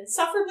 an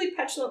insufferably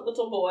petulant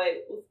little boy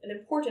with an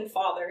important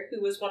father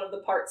who was one of the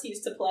parts he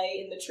used to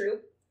play in the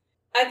troupe.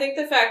 I think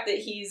the fact that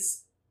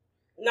he's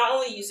not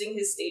only using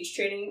his stage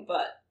training,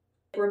 but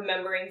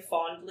remembering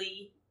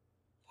fondly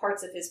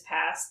parts of his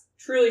past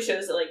truly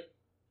shows that, like,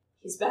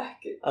 he's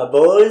back. A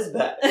boy's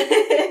back.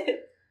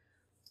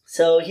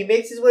 So he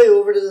makes his way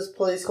over to this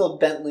place called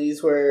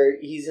Bentley's where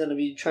he's going to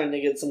be trying to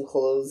get some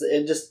clothes,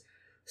 and just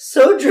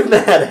so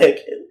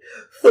dramatic,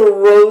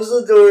 throws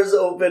the doors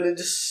open and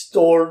just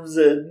storms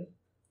in.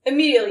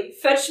 Immediately,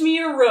 "Fetch me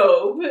a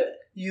robe."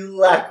 You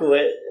lack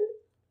wit.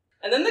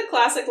 And then the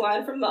classic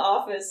line from The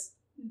Office,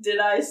 "Did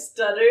I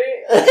stutter?"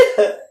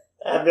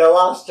 Have you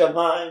lost your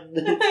mind?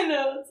 I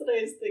know, that's what I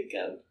always think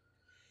of.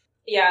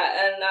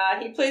 Yeah,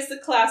 and he plays the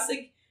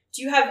classic,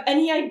 "Do you have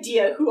any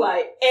idea who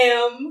I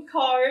am?"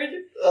 card.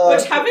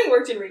 Which, having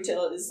worked in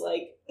retail, is,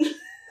 like...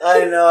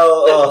 I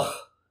know, ugh.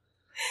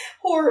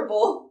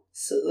 Horrible.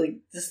 So, like,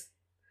 just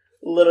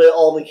literally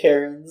all the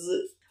Karens.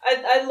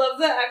 I love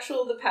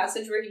the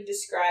passage where he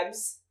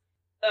describes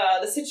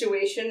the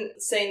situation,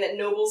 saying that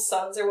noble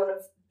sons are one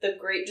of the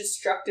great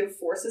destructive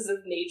forces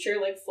of nature,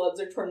 like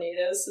floods or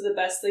tornadoes, so the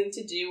best thing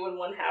to do when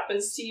one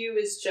happens to you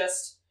is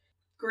just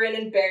grin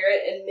and bear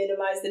it and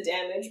minimize the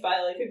damage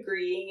by, like,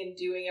 agreeing and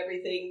doing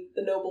everything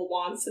the noble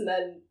wants and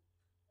then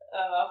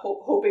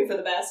hoping for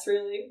the best,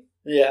 really.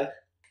 Yeah.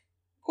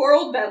 Poor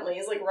old Bentley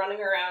is, like, running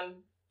around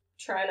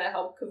trying to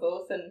help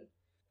Kvothe and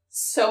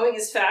sewing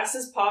as fast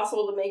as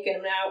possible to make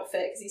him an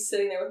outfit because he's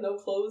sitting there with no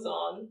clothes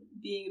on,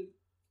 being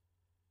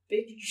a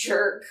big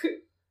jerk.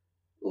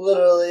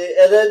 Literally.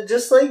 And then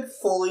just, like,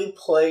 fully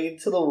playing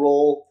to the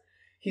role,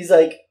 he's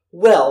like,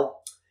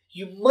 "Well,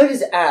 you might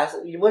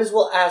as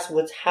well ask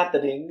what's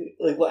happening.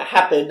 Like, what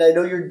happened? I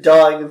know you're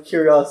dying of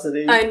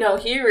curiosity." I know,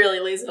 he really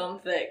lays it on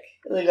thick.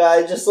 And the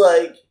guy just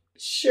like,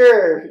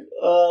 "Sure,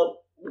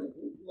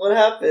 what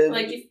happened?"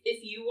 Like,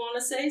 if you want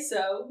to say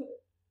so.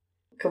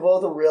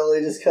 Kvothe really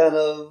just kind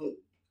of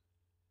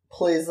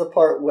plays the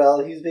part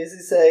well. He's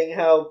basically saying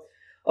how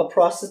a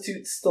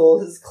prostitute stole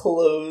his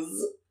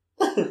clothes.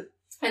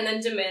 And then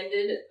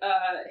demanded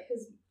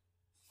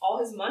all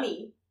his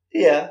money.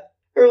 Yeah.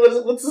 Or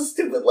what's the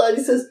stupid line?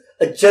 He says,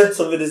 "A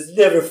gentleman is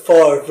never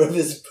far from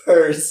his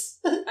purse."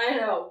 I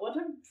know, what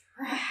a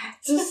brat.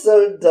 Just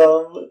so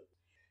dumb.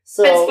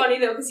 So it's funny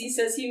though, because he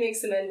says he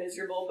makes the men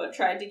miserable, but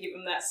tried to give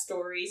him that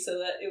story so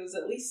that it was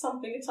at least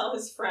something to tell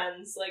his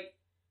friends. Like,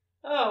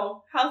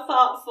 oh, how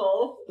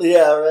thoughtful.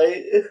 Yeah,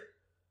 right?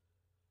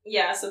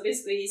 Yeah, so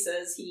basically he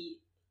says he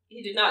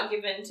did not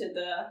give in to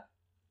the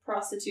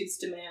prostitute's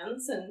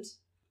demands, and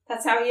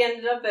that's how he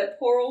ended up at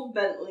poor old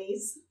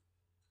Bentley's.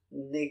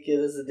 Naked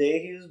as the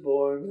day he was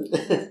born.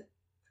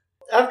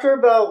 After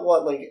about,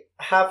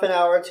 half an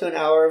hour to an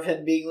hour of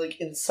him being,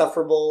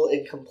 insufferable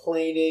and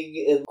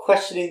complaining and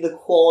questioning the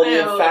quality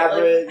of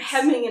fabrics. Like,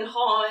 hemming and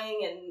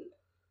hawing and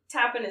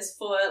tapping his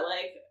foot,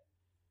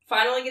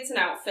 finally gets an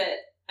outfit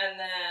and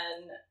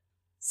then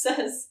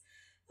says,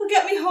 "Well,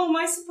 get me home,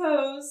 I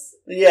suppose."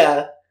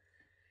 Yeah.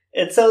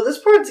 And so this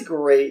part's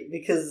great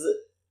because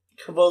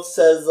Kvothe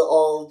says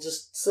all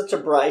just such a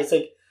brat. He's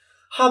like,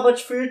 "How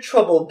much for your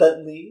trouble,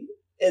 Bentley?"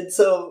 And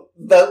so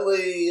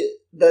Bentley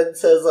then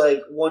says,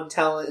 1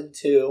 talent and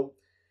 2.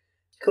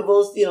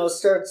 Kvothe,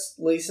 starts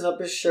lacing up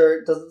his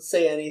shirt, doesn't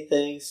say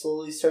anything,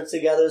 slowly starts to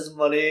gather his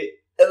money,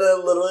 and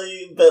then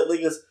literally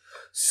Bentley goes,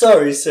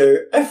 "Sorry,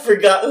 sir, I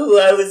forgot who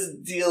I was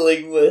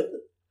dealing with.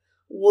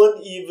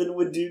 1 even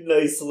would do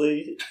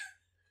nicely."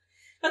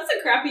 That's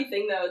a crappy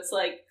thing, though. It's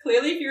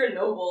clearly if you're a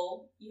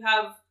noble, you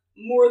have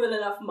more than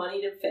enough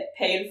money to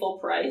pay in full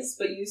price,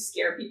 but you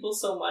scare people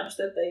so much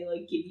that they,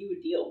 give you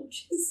a deal,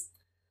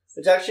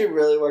 Which actually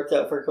really worked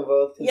out for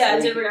Kvothe. Yeah,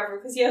 it did work out for him,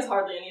 because he has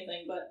hardly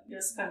anything, but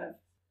just kind of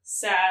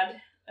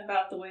sad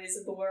about the ways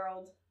of the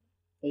world.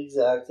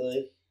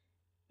 Exactly.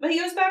 But he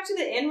goes back to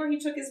the inn where he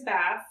took his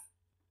bath.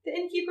 The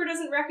innkeeper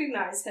doesn't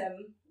recognize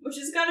him, which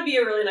is gotta be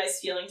a really nice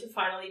feeling to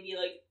finally be,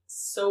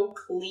 so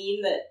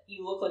clean that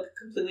you look like a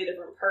completely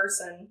different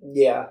person.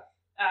 Yeah.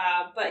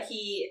 But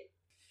he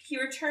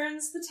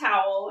returns the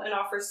towel and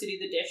offers to do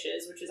the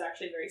dishes, which is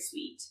actually very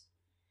sweet.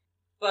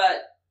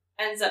 but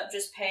ends up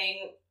just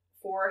paying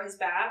for his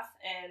bath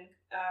and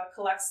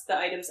collects the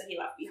items that he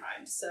left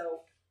behind.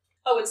 So,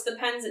 it's the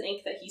pens and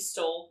ink that he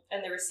stole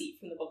and the receipt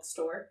from the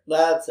bookstore.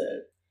 That's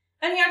it.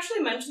 And he actually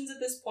mentions at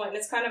this point, and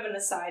it's kind of an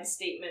aside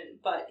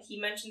statement, but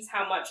he mentions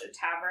how much a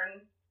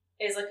tavern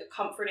is like a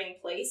comforting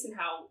place and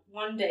how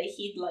one day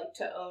he'd like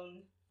to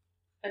own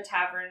a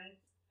tavern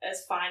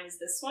as fine as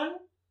this one.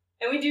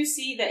 And we do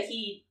see that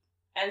he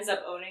ends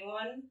up owning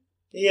one.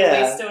 Yeah.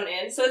 The Waystone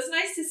Inn. So it's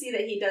nice to see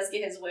that he does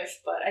get his wish,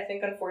 but I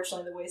think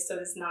unfortunately the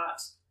Waystone is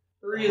not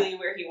really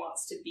where he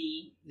wants to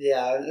be.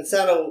 Yeah, he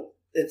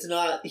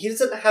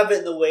doesn't have it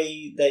in the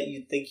way that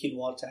you'd think he'd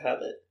want to have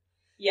it.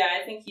 Yeah,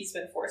 I think he's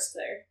been forced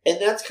there. And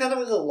that's kind of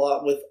a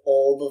lot with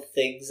all the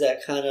things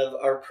that kind of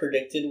are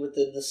predicted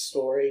within the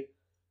story,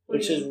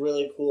 which is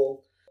really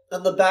cool.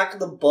 On the back of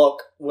the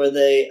book, where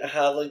they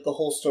have like the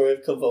whole story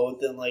of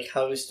Kvothe and like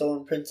how he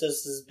stolen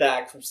Princess's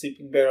bag from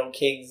Sleeping Barrel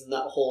Kings and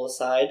that whole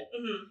aside,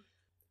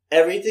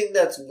 everything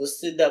that's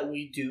listed that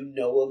we do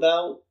know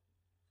about,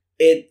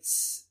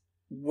 it's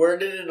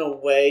worded in a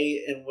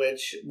way in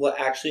which what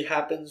actually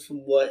happens from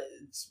what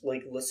it's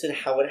like listed,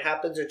 how it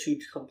happens, are two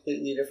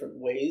completely different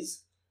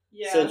ways.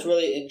 Yeah. So it's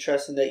really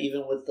interesting that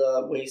even with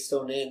the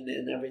Waystone Inn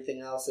and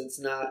everything else, it's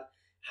not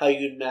how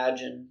you'd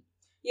imagine.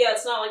 Yeah,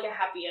 it's not like a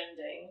happy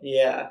ending.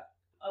 Yeah.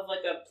 Of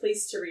like a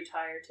place to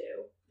retire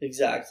to.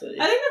 Exactly.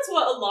 I think that's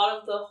what a lot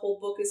of the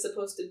whole book is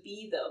supposed to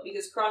be, though,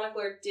 because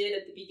Chronicler did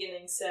at the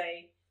beginning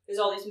say, there's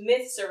all these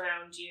myths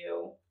around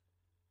you,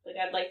 like,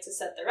 I'd like to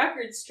set the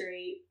record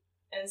straight,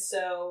 and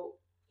so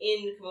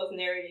in Kvothe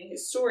narrating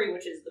his story,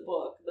 which is the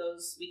book,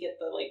 we get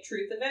the, like,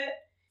 truth of it,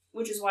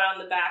 which is why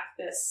on the back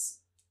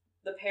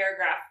the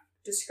paragraph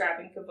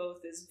describing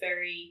Kvothe is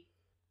very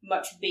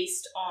much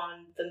based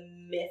on the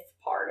myth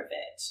part of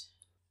it.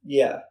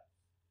 Yeah.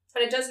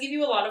 And it does give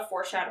you a lot of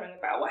foreshadowing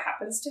about what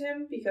happens to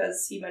him,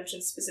 because he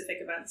mentions specific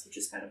events, which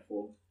is kind of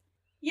cool.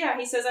 Yeah,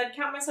 he says, I'd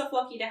count myself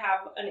lucky to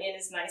have an inn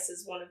as nice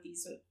as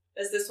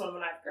this one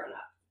when I've grown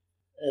up.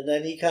 And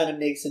then he kind of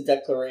makes a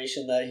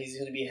declaration that he's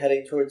going to be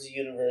heading towards the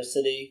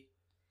university.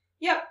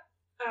 Yep.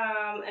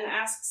 And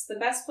asks the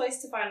best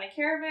place to find a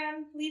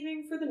caravan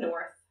leaving for the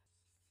north.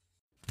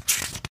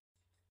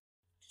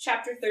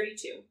 Chapter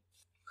 32.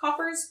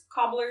 Coppers,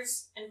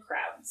 Cobblers, and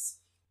Crowds.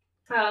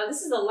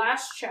 This is the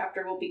last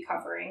chapter we'll be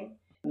covering.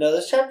 No,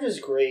 this chapter is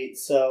great.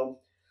 So,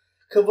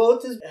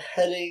 Kvothe is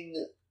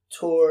heading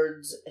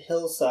towards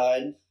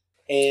Hillside,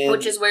 and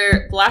which is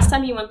where the last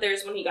time he went there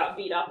is when he got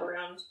beat up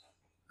around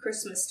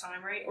Christmas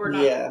time, right? Or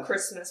not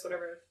Christmas,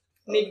 whatever.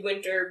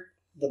 Midwinter.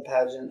 The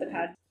pageant.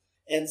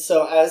 And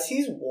so as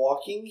he's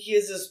walking, he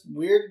has this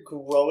weird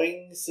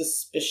growing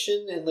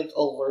suspicion and like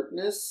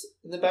alertness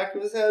in the back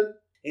of his head.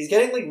 He's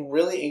getting like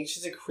really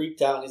anxious and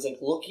creeped out. And he's like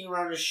looking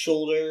around his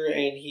shoulder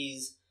and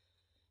he's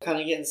kind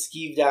of getting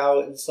skeeved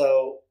out. And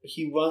so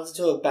he runs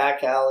into a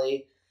back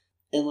alley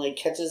and like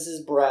catches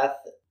his breath.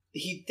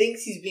 He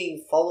thinks he's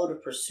being followed or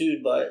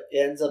pursued, but it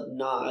ends up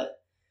not.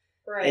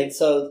 Right. And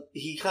so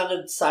he kind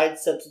of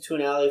sidesteps into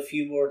an alley a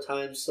few more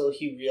times so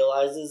he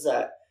realizes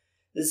that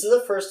this is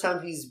the first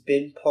time he's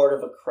been part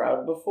of a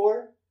crowd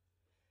before.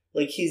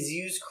 Like, he's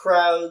used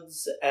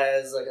crowds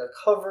as, like, a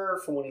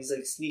cover for when he's,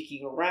 like,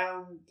 sneaking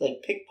around,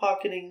 like,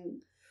 pickpocketing,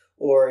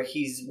 or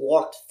he's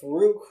walked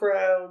through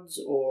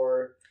crowds,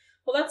 or...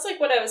 Well, that's, like,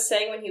 what I was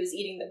saying when he was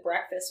eating the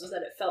breakfast, was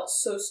that it felt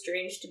so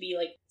strange to be,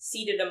 like,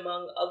 seated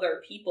among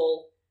other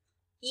people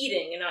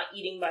eating and not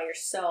eating by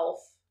yourself,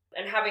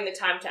 and having the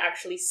time to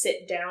actually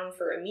sit down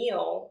for a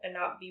meal and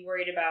not be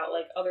worried about,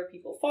 like, other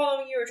people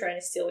following you or trying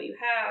to steal what you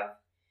have.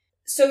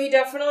 So he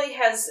definitely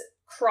has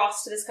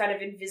crossed this kind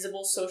of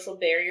invisible social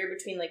barrier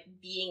between, like,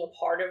 being a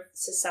part of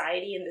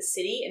society in the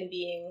city and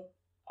being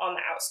on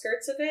the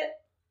outskirts of it.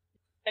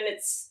 And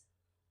it's,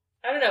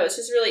 I don't know, it's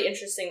just really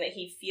interesting that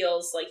he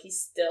feels like he's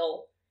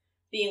still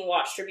being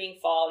watched or being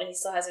followed, and he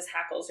still has his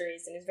hackles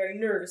raised and is very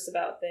nervous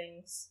about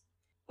things.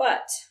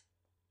 But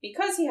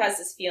because he has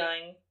this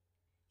feeling,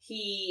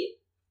 he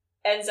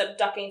ends up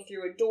ducking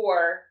through a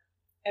door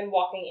and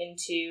walking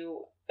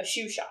into a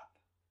shoe shop.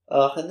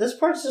 And this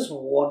part's just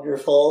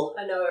wonderful.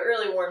 I know, it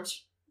really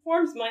warms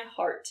my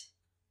heart.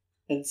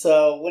 And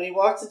so, when he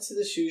walks into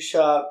the shoe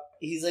shop,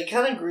 he's, like,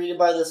 kind of greeted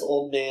by this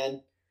old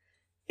man.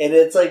 And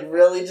it's, like,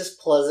 really just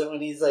pleasant when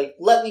he's like,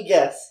 let me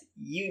guess,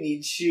 you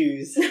need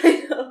shoes.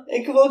 I know.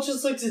 And Kvothe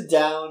just looks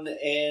down,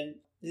 and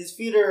his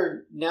feet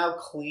are now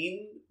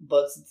clean,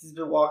 but since he's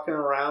been walking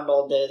around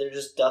all day, they're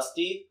just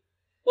dusty.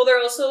 Well,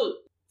 they're also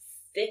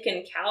thick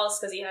and callous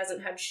because he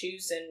hasn't had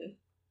shoes in...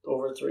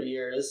 over 3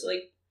 years.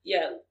 Like,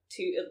 yeah,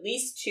 at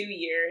least 2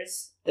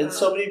 years. And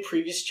so many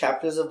previous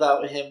chapters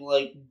about him,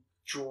 like,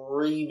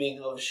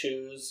 dreaming of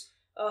shoes.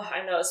 Oh,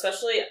 I know.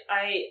 Especially,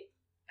 I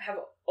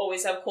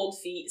always have cold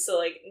feet, so,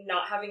 like,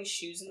 not having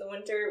shoes in the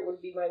winter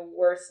would be my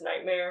worst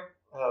nightmare.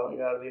 Oh my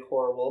god, it'd be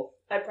horrible.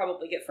 I'd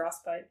probably get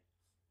frostbite.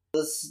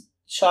 This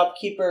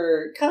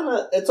shopkeeper kind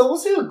of, it's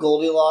almost like a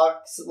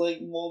Goldilocks,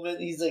 like,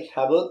 moment. He's like,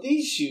 how about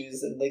these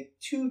shoes? And, like,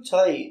 too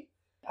tight.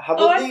 How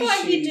about these shoes? I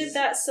thought he did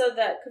that so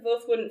that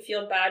Kvothe wouldn't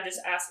feel bad just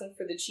asking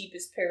for the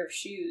cheapest pair of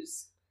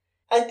shoes.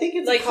 I think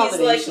it's like a he's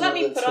like, combination let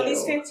me of the put on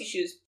these two. fancy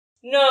shoes.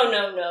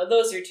 No,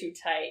 those are too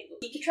tight.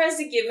 He tries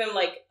to give him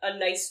like a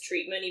nice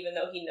treatment, even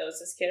though he knows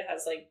this kid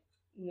has like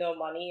no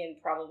money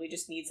and probably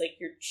just needs like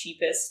your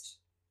cheapest,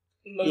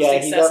 most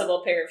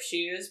accessible pair of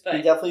shoes. But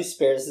he definitely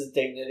spares his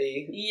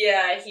dignity.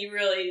 Yeah, he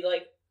really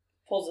like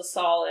pulls a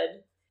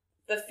solid.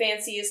 The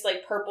fanciest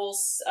like purple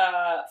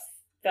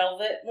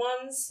velvet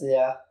ones.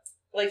 Yeah.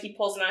 Like he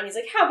pulls them out and he's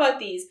like, how about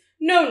these?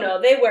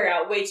 No, they wear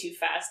out way too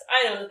fast.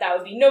 I know that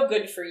would be no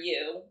good for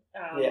you.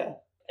 Yeah.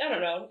 I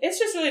don't know. It's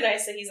just really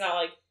nice that he's not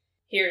like,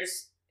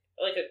 here's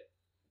like a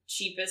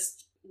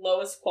cheapest,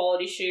 lowest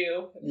quality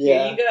shoe.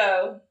 Yeah. Here you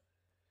go.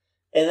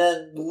 And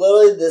then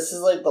literally this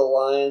is like the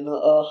line.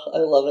 Oh, I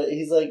love it.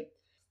 He's like,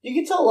 you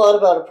can tell a lot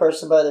about a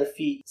person by their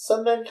feet.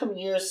 Some men come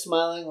near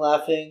smiling,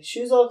 laughing,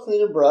 shoes all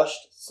clean and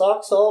brushed,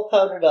 socks all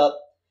powdered up.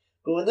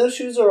 But when those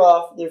shoes are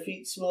off, their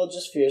feet smell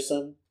just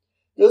fearsome.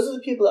 Those are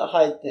the people that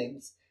hide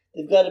things.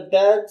 They've got a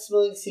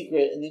bad-smelling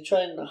secret, and they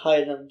try and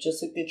hide them,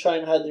 just like they try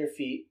and hide their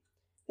feet.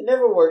 It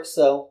never works,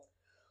 though.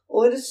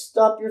 Only to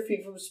stop your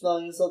feet from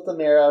smelling is let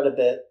them air out a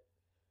bit.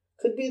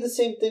 Could be the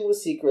same thing with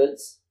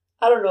secrets.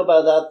 I don't know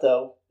about that,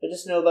 though. I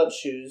just know about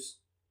shoes.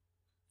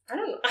 I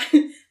don't know. I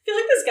feel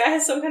like this guy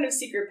has some kind of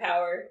secret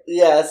power.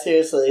 Yeah,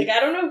 seriously. Like, I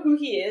don't know who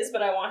he is,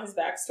 but I want his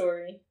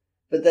backstory.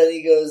 But then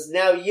he goes,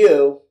 now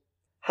you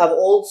have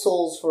old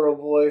souls for a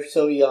boy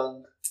so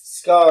young.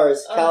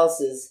 Scars,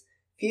 calluses.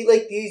 Feet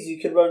like these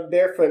you could run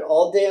barefoot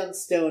all day on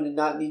stone and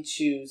not need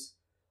shoes.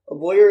 A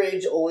boy your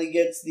age only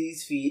gets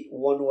these feet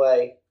one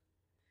way.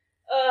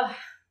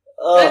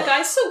 That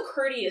guy's so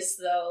courteous,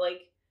 though,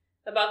 like,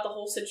 about the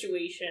whole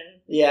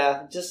situation.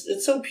 Yeah, just,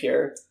 it's so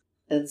pure.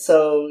 And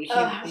so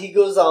he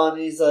goes on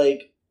and he's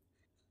like,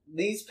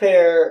 these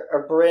pair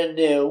are brand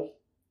new,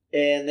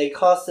 and they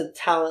cost a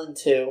talent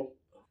too.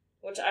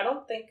 Which I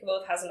don't think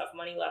Kvothe has enough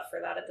money left for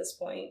that at this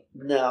point.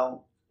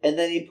 No. And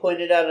then he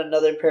pointed out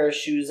another pair of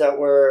shoes that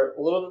were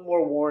a little bit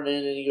more worn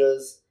in, and he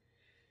goes,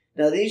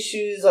 now these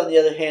shoes, on the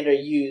other hand, are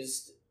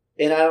used,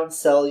 and I don't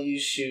sell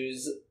used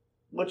shoes,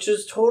 which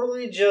is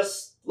totally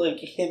just, like,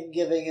 him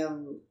giving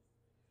him,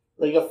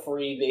 like, a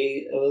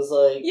freebie. It was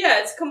like... Yeah,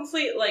 it's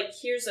complete, like,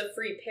 here's a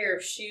free pair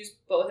of shoes,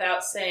 but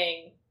without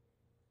saying,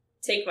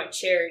 take my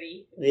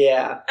charity.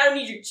 Yeah. I don't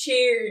need your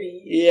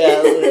charity. Yeah,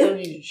 I don't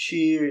need your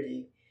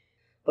charity.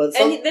 But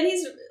and then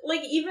he's, like,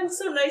 even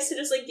so nice to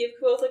just, like, give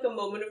Kvothe, like, a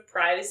moment of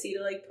privacy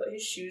to, like, put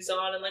his shoes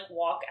on and, like,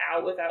 walk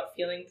out without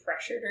feeling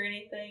pressured or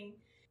anything.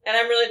 And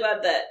I'm really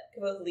glad that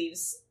Kvothe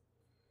leaves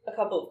a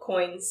couple of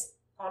coins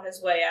on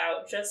his way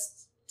out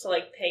just to,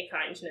 like, pay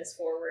kindness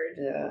forward.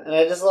 Yeah, and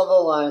I just love the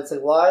line. It's like,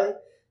 why?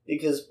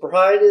 Because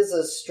pride is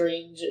a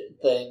strange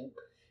thing,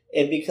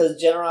 and because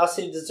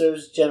generosity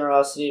deserves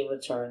generosity in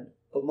return,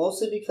 but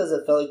mostly because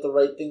it felt like the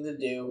right thing to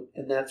do,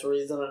 and that's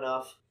reason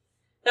enough.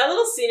 That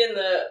little scene in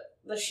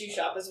the shoe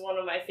shop is one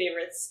of my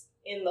favorites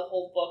in the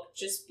whole book,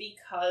 just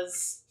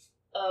because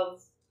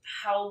of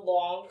how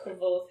long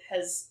Kvothe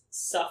has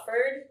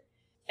suffered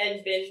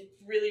and been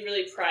really,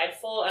 really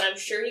prideful, and I'm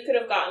sure he could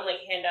have gotten, like,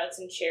 handouts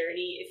and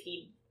charity if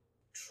he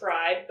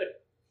tried,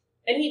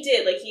 and he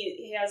did, like,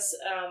 he has,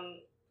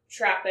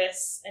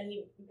 Trappist, and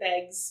he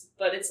begs,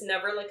 but it's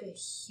never, like, a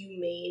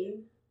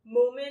humane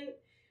moment,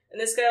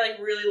 and this guy, like,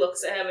 really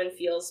looks at him and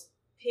feels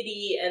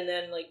pity, and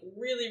then, like,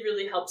 really,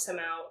 really helps him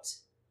out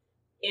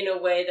in a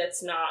way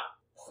that's not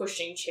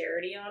pushing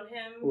charity on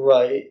him.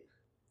 Right.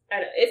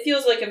 It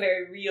feels like a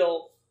very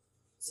real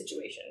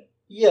situation.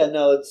 Yeah,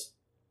 no, it's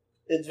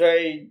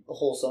very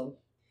wholesome.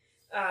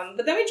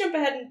 But then we jump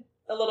ahead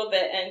a little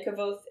bit, and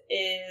Kvothe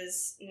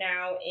is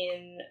now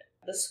in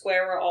the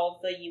square where all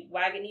the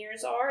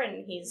Wagoneers are,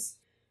 and he's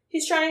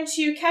trying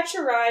to catch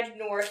a ride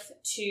north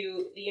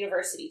to the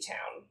university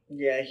town.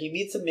 Yeah, he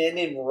meets a man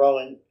named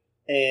Rowan,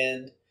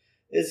 and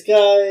this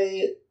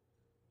guy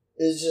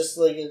is just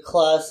like a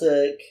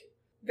classic...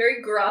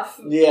 Very gruff.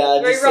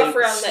 Yeah, very just rough like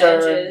around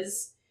stern. the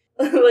edges.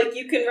 Like,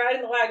 you can ride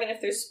in the wagon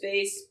if there's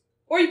space,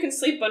 or you can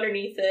sleep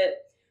underneath it.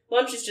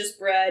 Lunch is just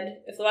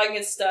bread. If the wagon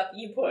gets stuck,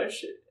 you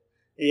push.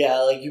 Yeah,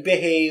 like, you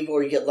behave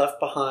or you get left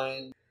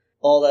behind.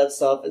 All that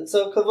stuff. And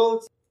so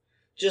Kvothe's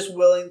just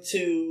willing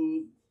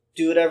to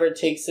do whatever it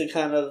takes to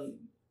kind of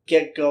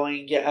get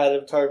going, get out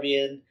of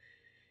Tarbean.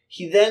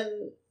 He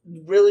then,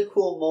 really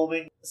cool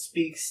moment,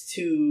 speaks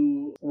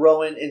to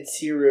Rowan and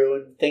Siru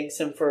and thanks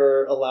him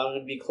for allowing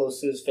him to be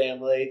close to his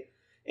family.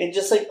 And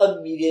just, like,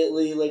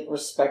 immediately, like,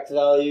 respect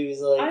value.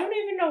 He's like... I don't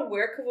even know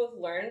where Kvothe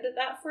learned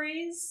that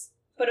phrase,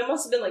 but it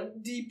must have been,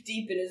 like, deep,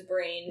 deep in his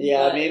brain.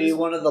 Yeah, maybe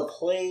one of the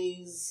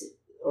plays,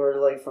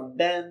 or, like, from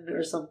Ben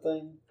or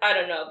something. I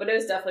don't know, but it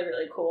was definitely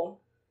really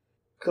cool.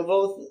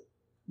 Kvothe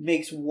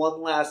makes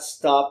one last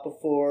stop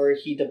before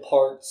he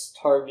departs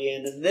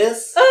Tarbean, and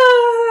this...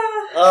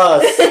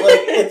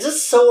 it's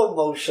just so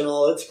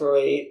emotional. It's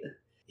great.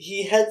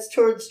 He heads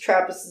towards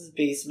Trappist's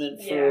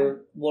basement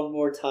for one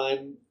more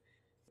time.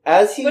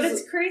 But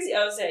it's crazy.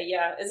 I was saying,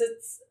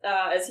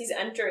 as he's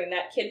entering,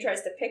 that kid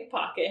tries to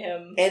pickpocket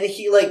him. And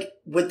he, like,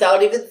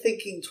 without even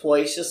thinking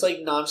twice, just,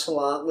 like,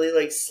 nonchalantly,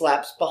 like,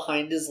 slaps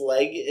behind his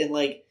leg and,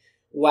 like,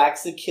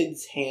 whacks the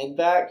kid's hand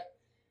back.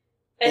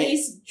 And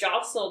he's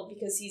jostled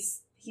because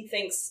he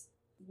thinks,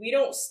 we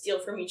don't steal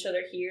from each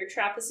other here.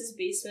 Trappist's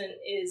basement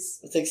is...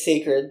 It's like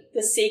sacred.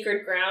 The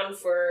sacred ground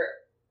for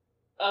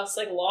us,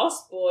 like,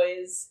 lost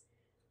boys.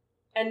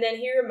 And then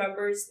he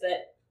remembers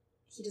that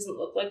he doesn't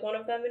look like one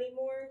of them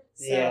anymore.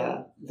 So.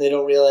 Yeah, they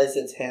don't realize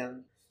it's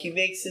him. He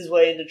makes his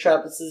way into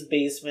Trappist's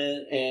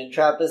basement, and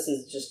Trappist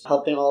is just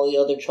helping all the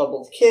other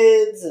troubled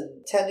kids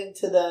and tending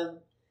to them.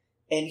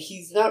 And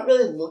he's not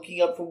really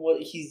looking up from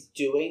what he's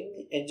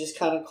doing, and just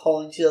kind of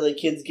calling to the other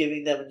kids,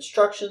 giving them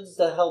instructions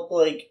to help,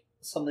 like,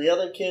 some of the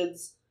other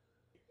kids.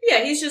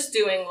 Yeah, he's just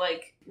doing,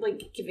 like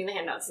giving the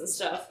handouts and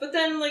stuff. But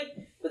then,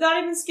 like, without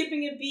even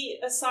skipping a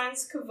beat,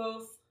 assigns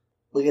Kvothe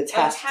like a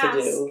task to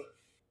do.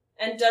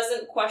 And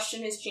doesn't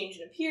question his change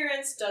in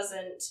appearance,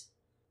 doesn't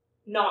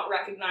not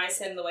recognize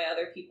him the way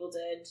other people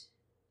did.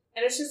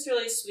 And it's just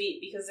really sweet,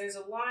 because there's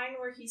a line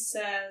where he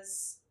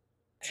says...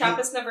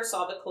 Trappist never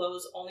saw the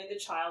clothes, only the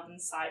child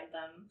inside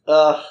them.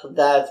 Ugh,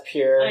 that's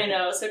pure. I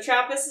know. So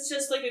Trappist is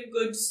just like a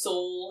good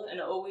soul and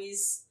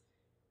always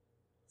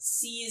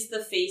sees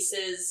the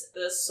faces,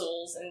 the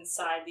souls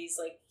inside these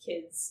like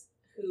kids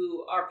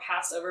who are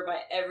passed over by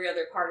every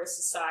other part of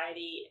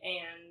society.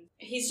 And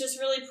he's just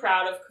really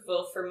proud of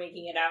Kvothe for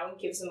making it out and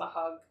gives him a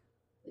hug.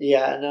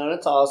 Yeah, no,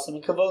 that's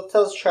awesome. Kvothe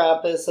tells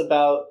Trappist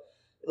about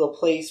the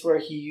place where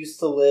he used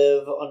to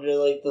live under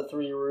like the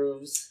 3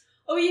 roofs.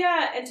 Oh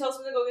yeah, and tells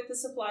him to go get the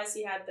supplies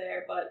he had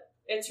there, but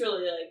it's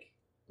really,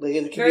 like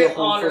it could very be a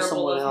home for honorable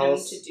someone of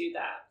else. him to do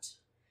that.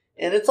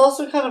 And it's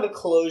also kind of a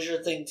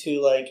closure thing,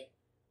 too, like,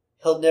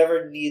 he'll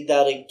never need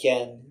that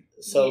again,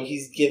 so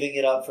he's giving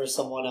it up for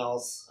someone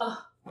else.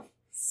 Oh,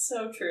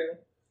 so true.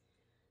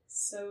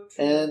 So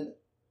true. And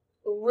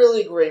a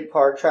really great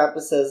part,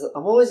 Trappist says,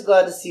 I'm always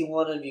glad to see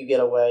one of you get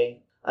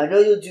away. I know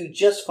you'll do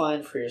just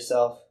fine for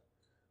yourself,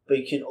 but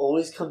you can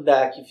always come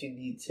back if you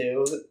need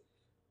to.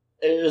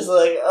 And you're just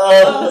like,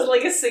 oh,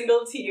 like a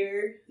single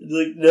tear.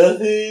 Like,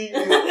 nothing.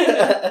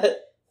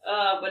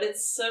 But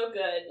it's so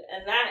good.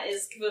 And that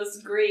is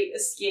Kvothe's great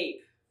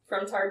escape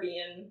from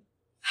Tarbean.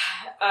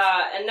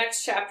 And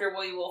next chapter,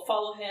 we will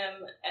follow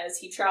him as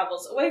he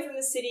travels away from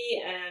the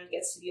city and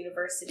gets to the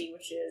university,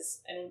 which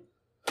is,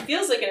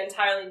 feels like an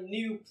entirely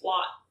new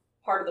plot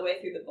part of the way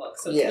through the book.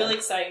 So it's really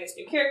exciting. There's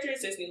new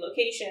characters, there's new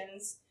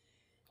locations,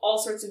 all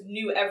sorts of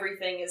new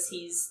everything as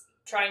he's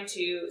trying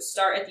to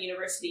start at the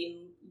university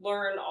and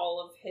learn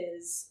all of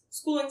his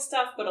schooling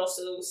stuff, but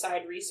also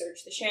side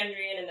research the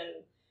Chandrian and then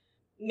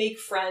make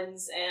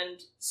friends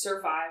and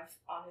survive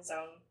on his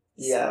own.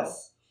 Yes.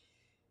 So,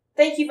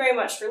 thank you very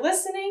much for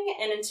listening,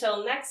 and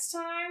until next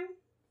time,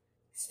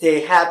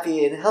 stay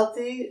happy and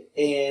healthy,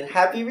 and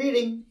happy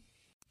reading!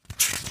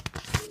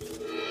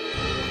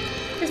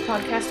 This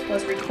podcast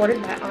was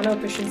recorded by Anna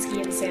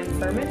Opushinsky and Sam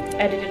Furman,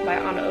 edited by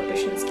Anna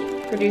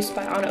Opushinsky, produced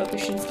by Anna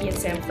Opushinsky and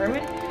Sam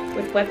Furman,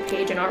 with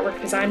webpage and artwork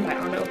designed by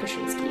Anna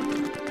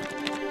Opushinsky.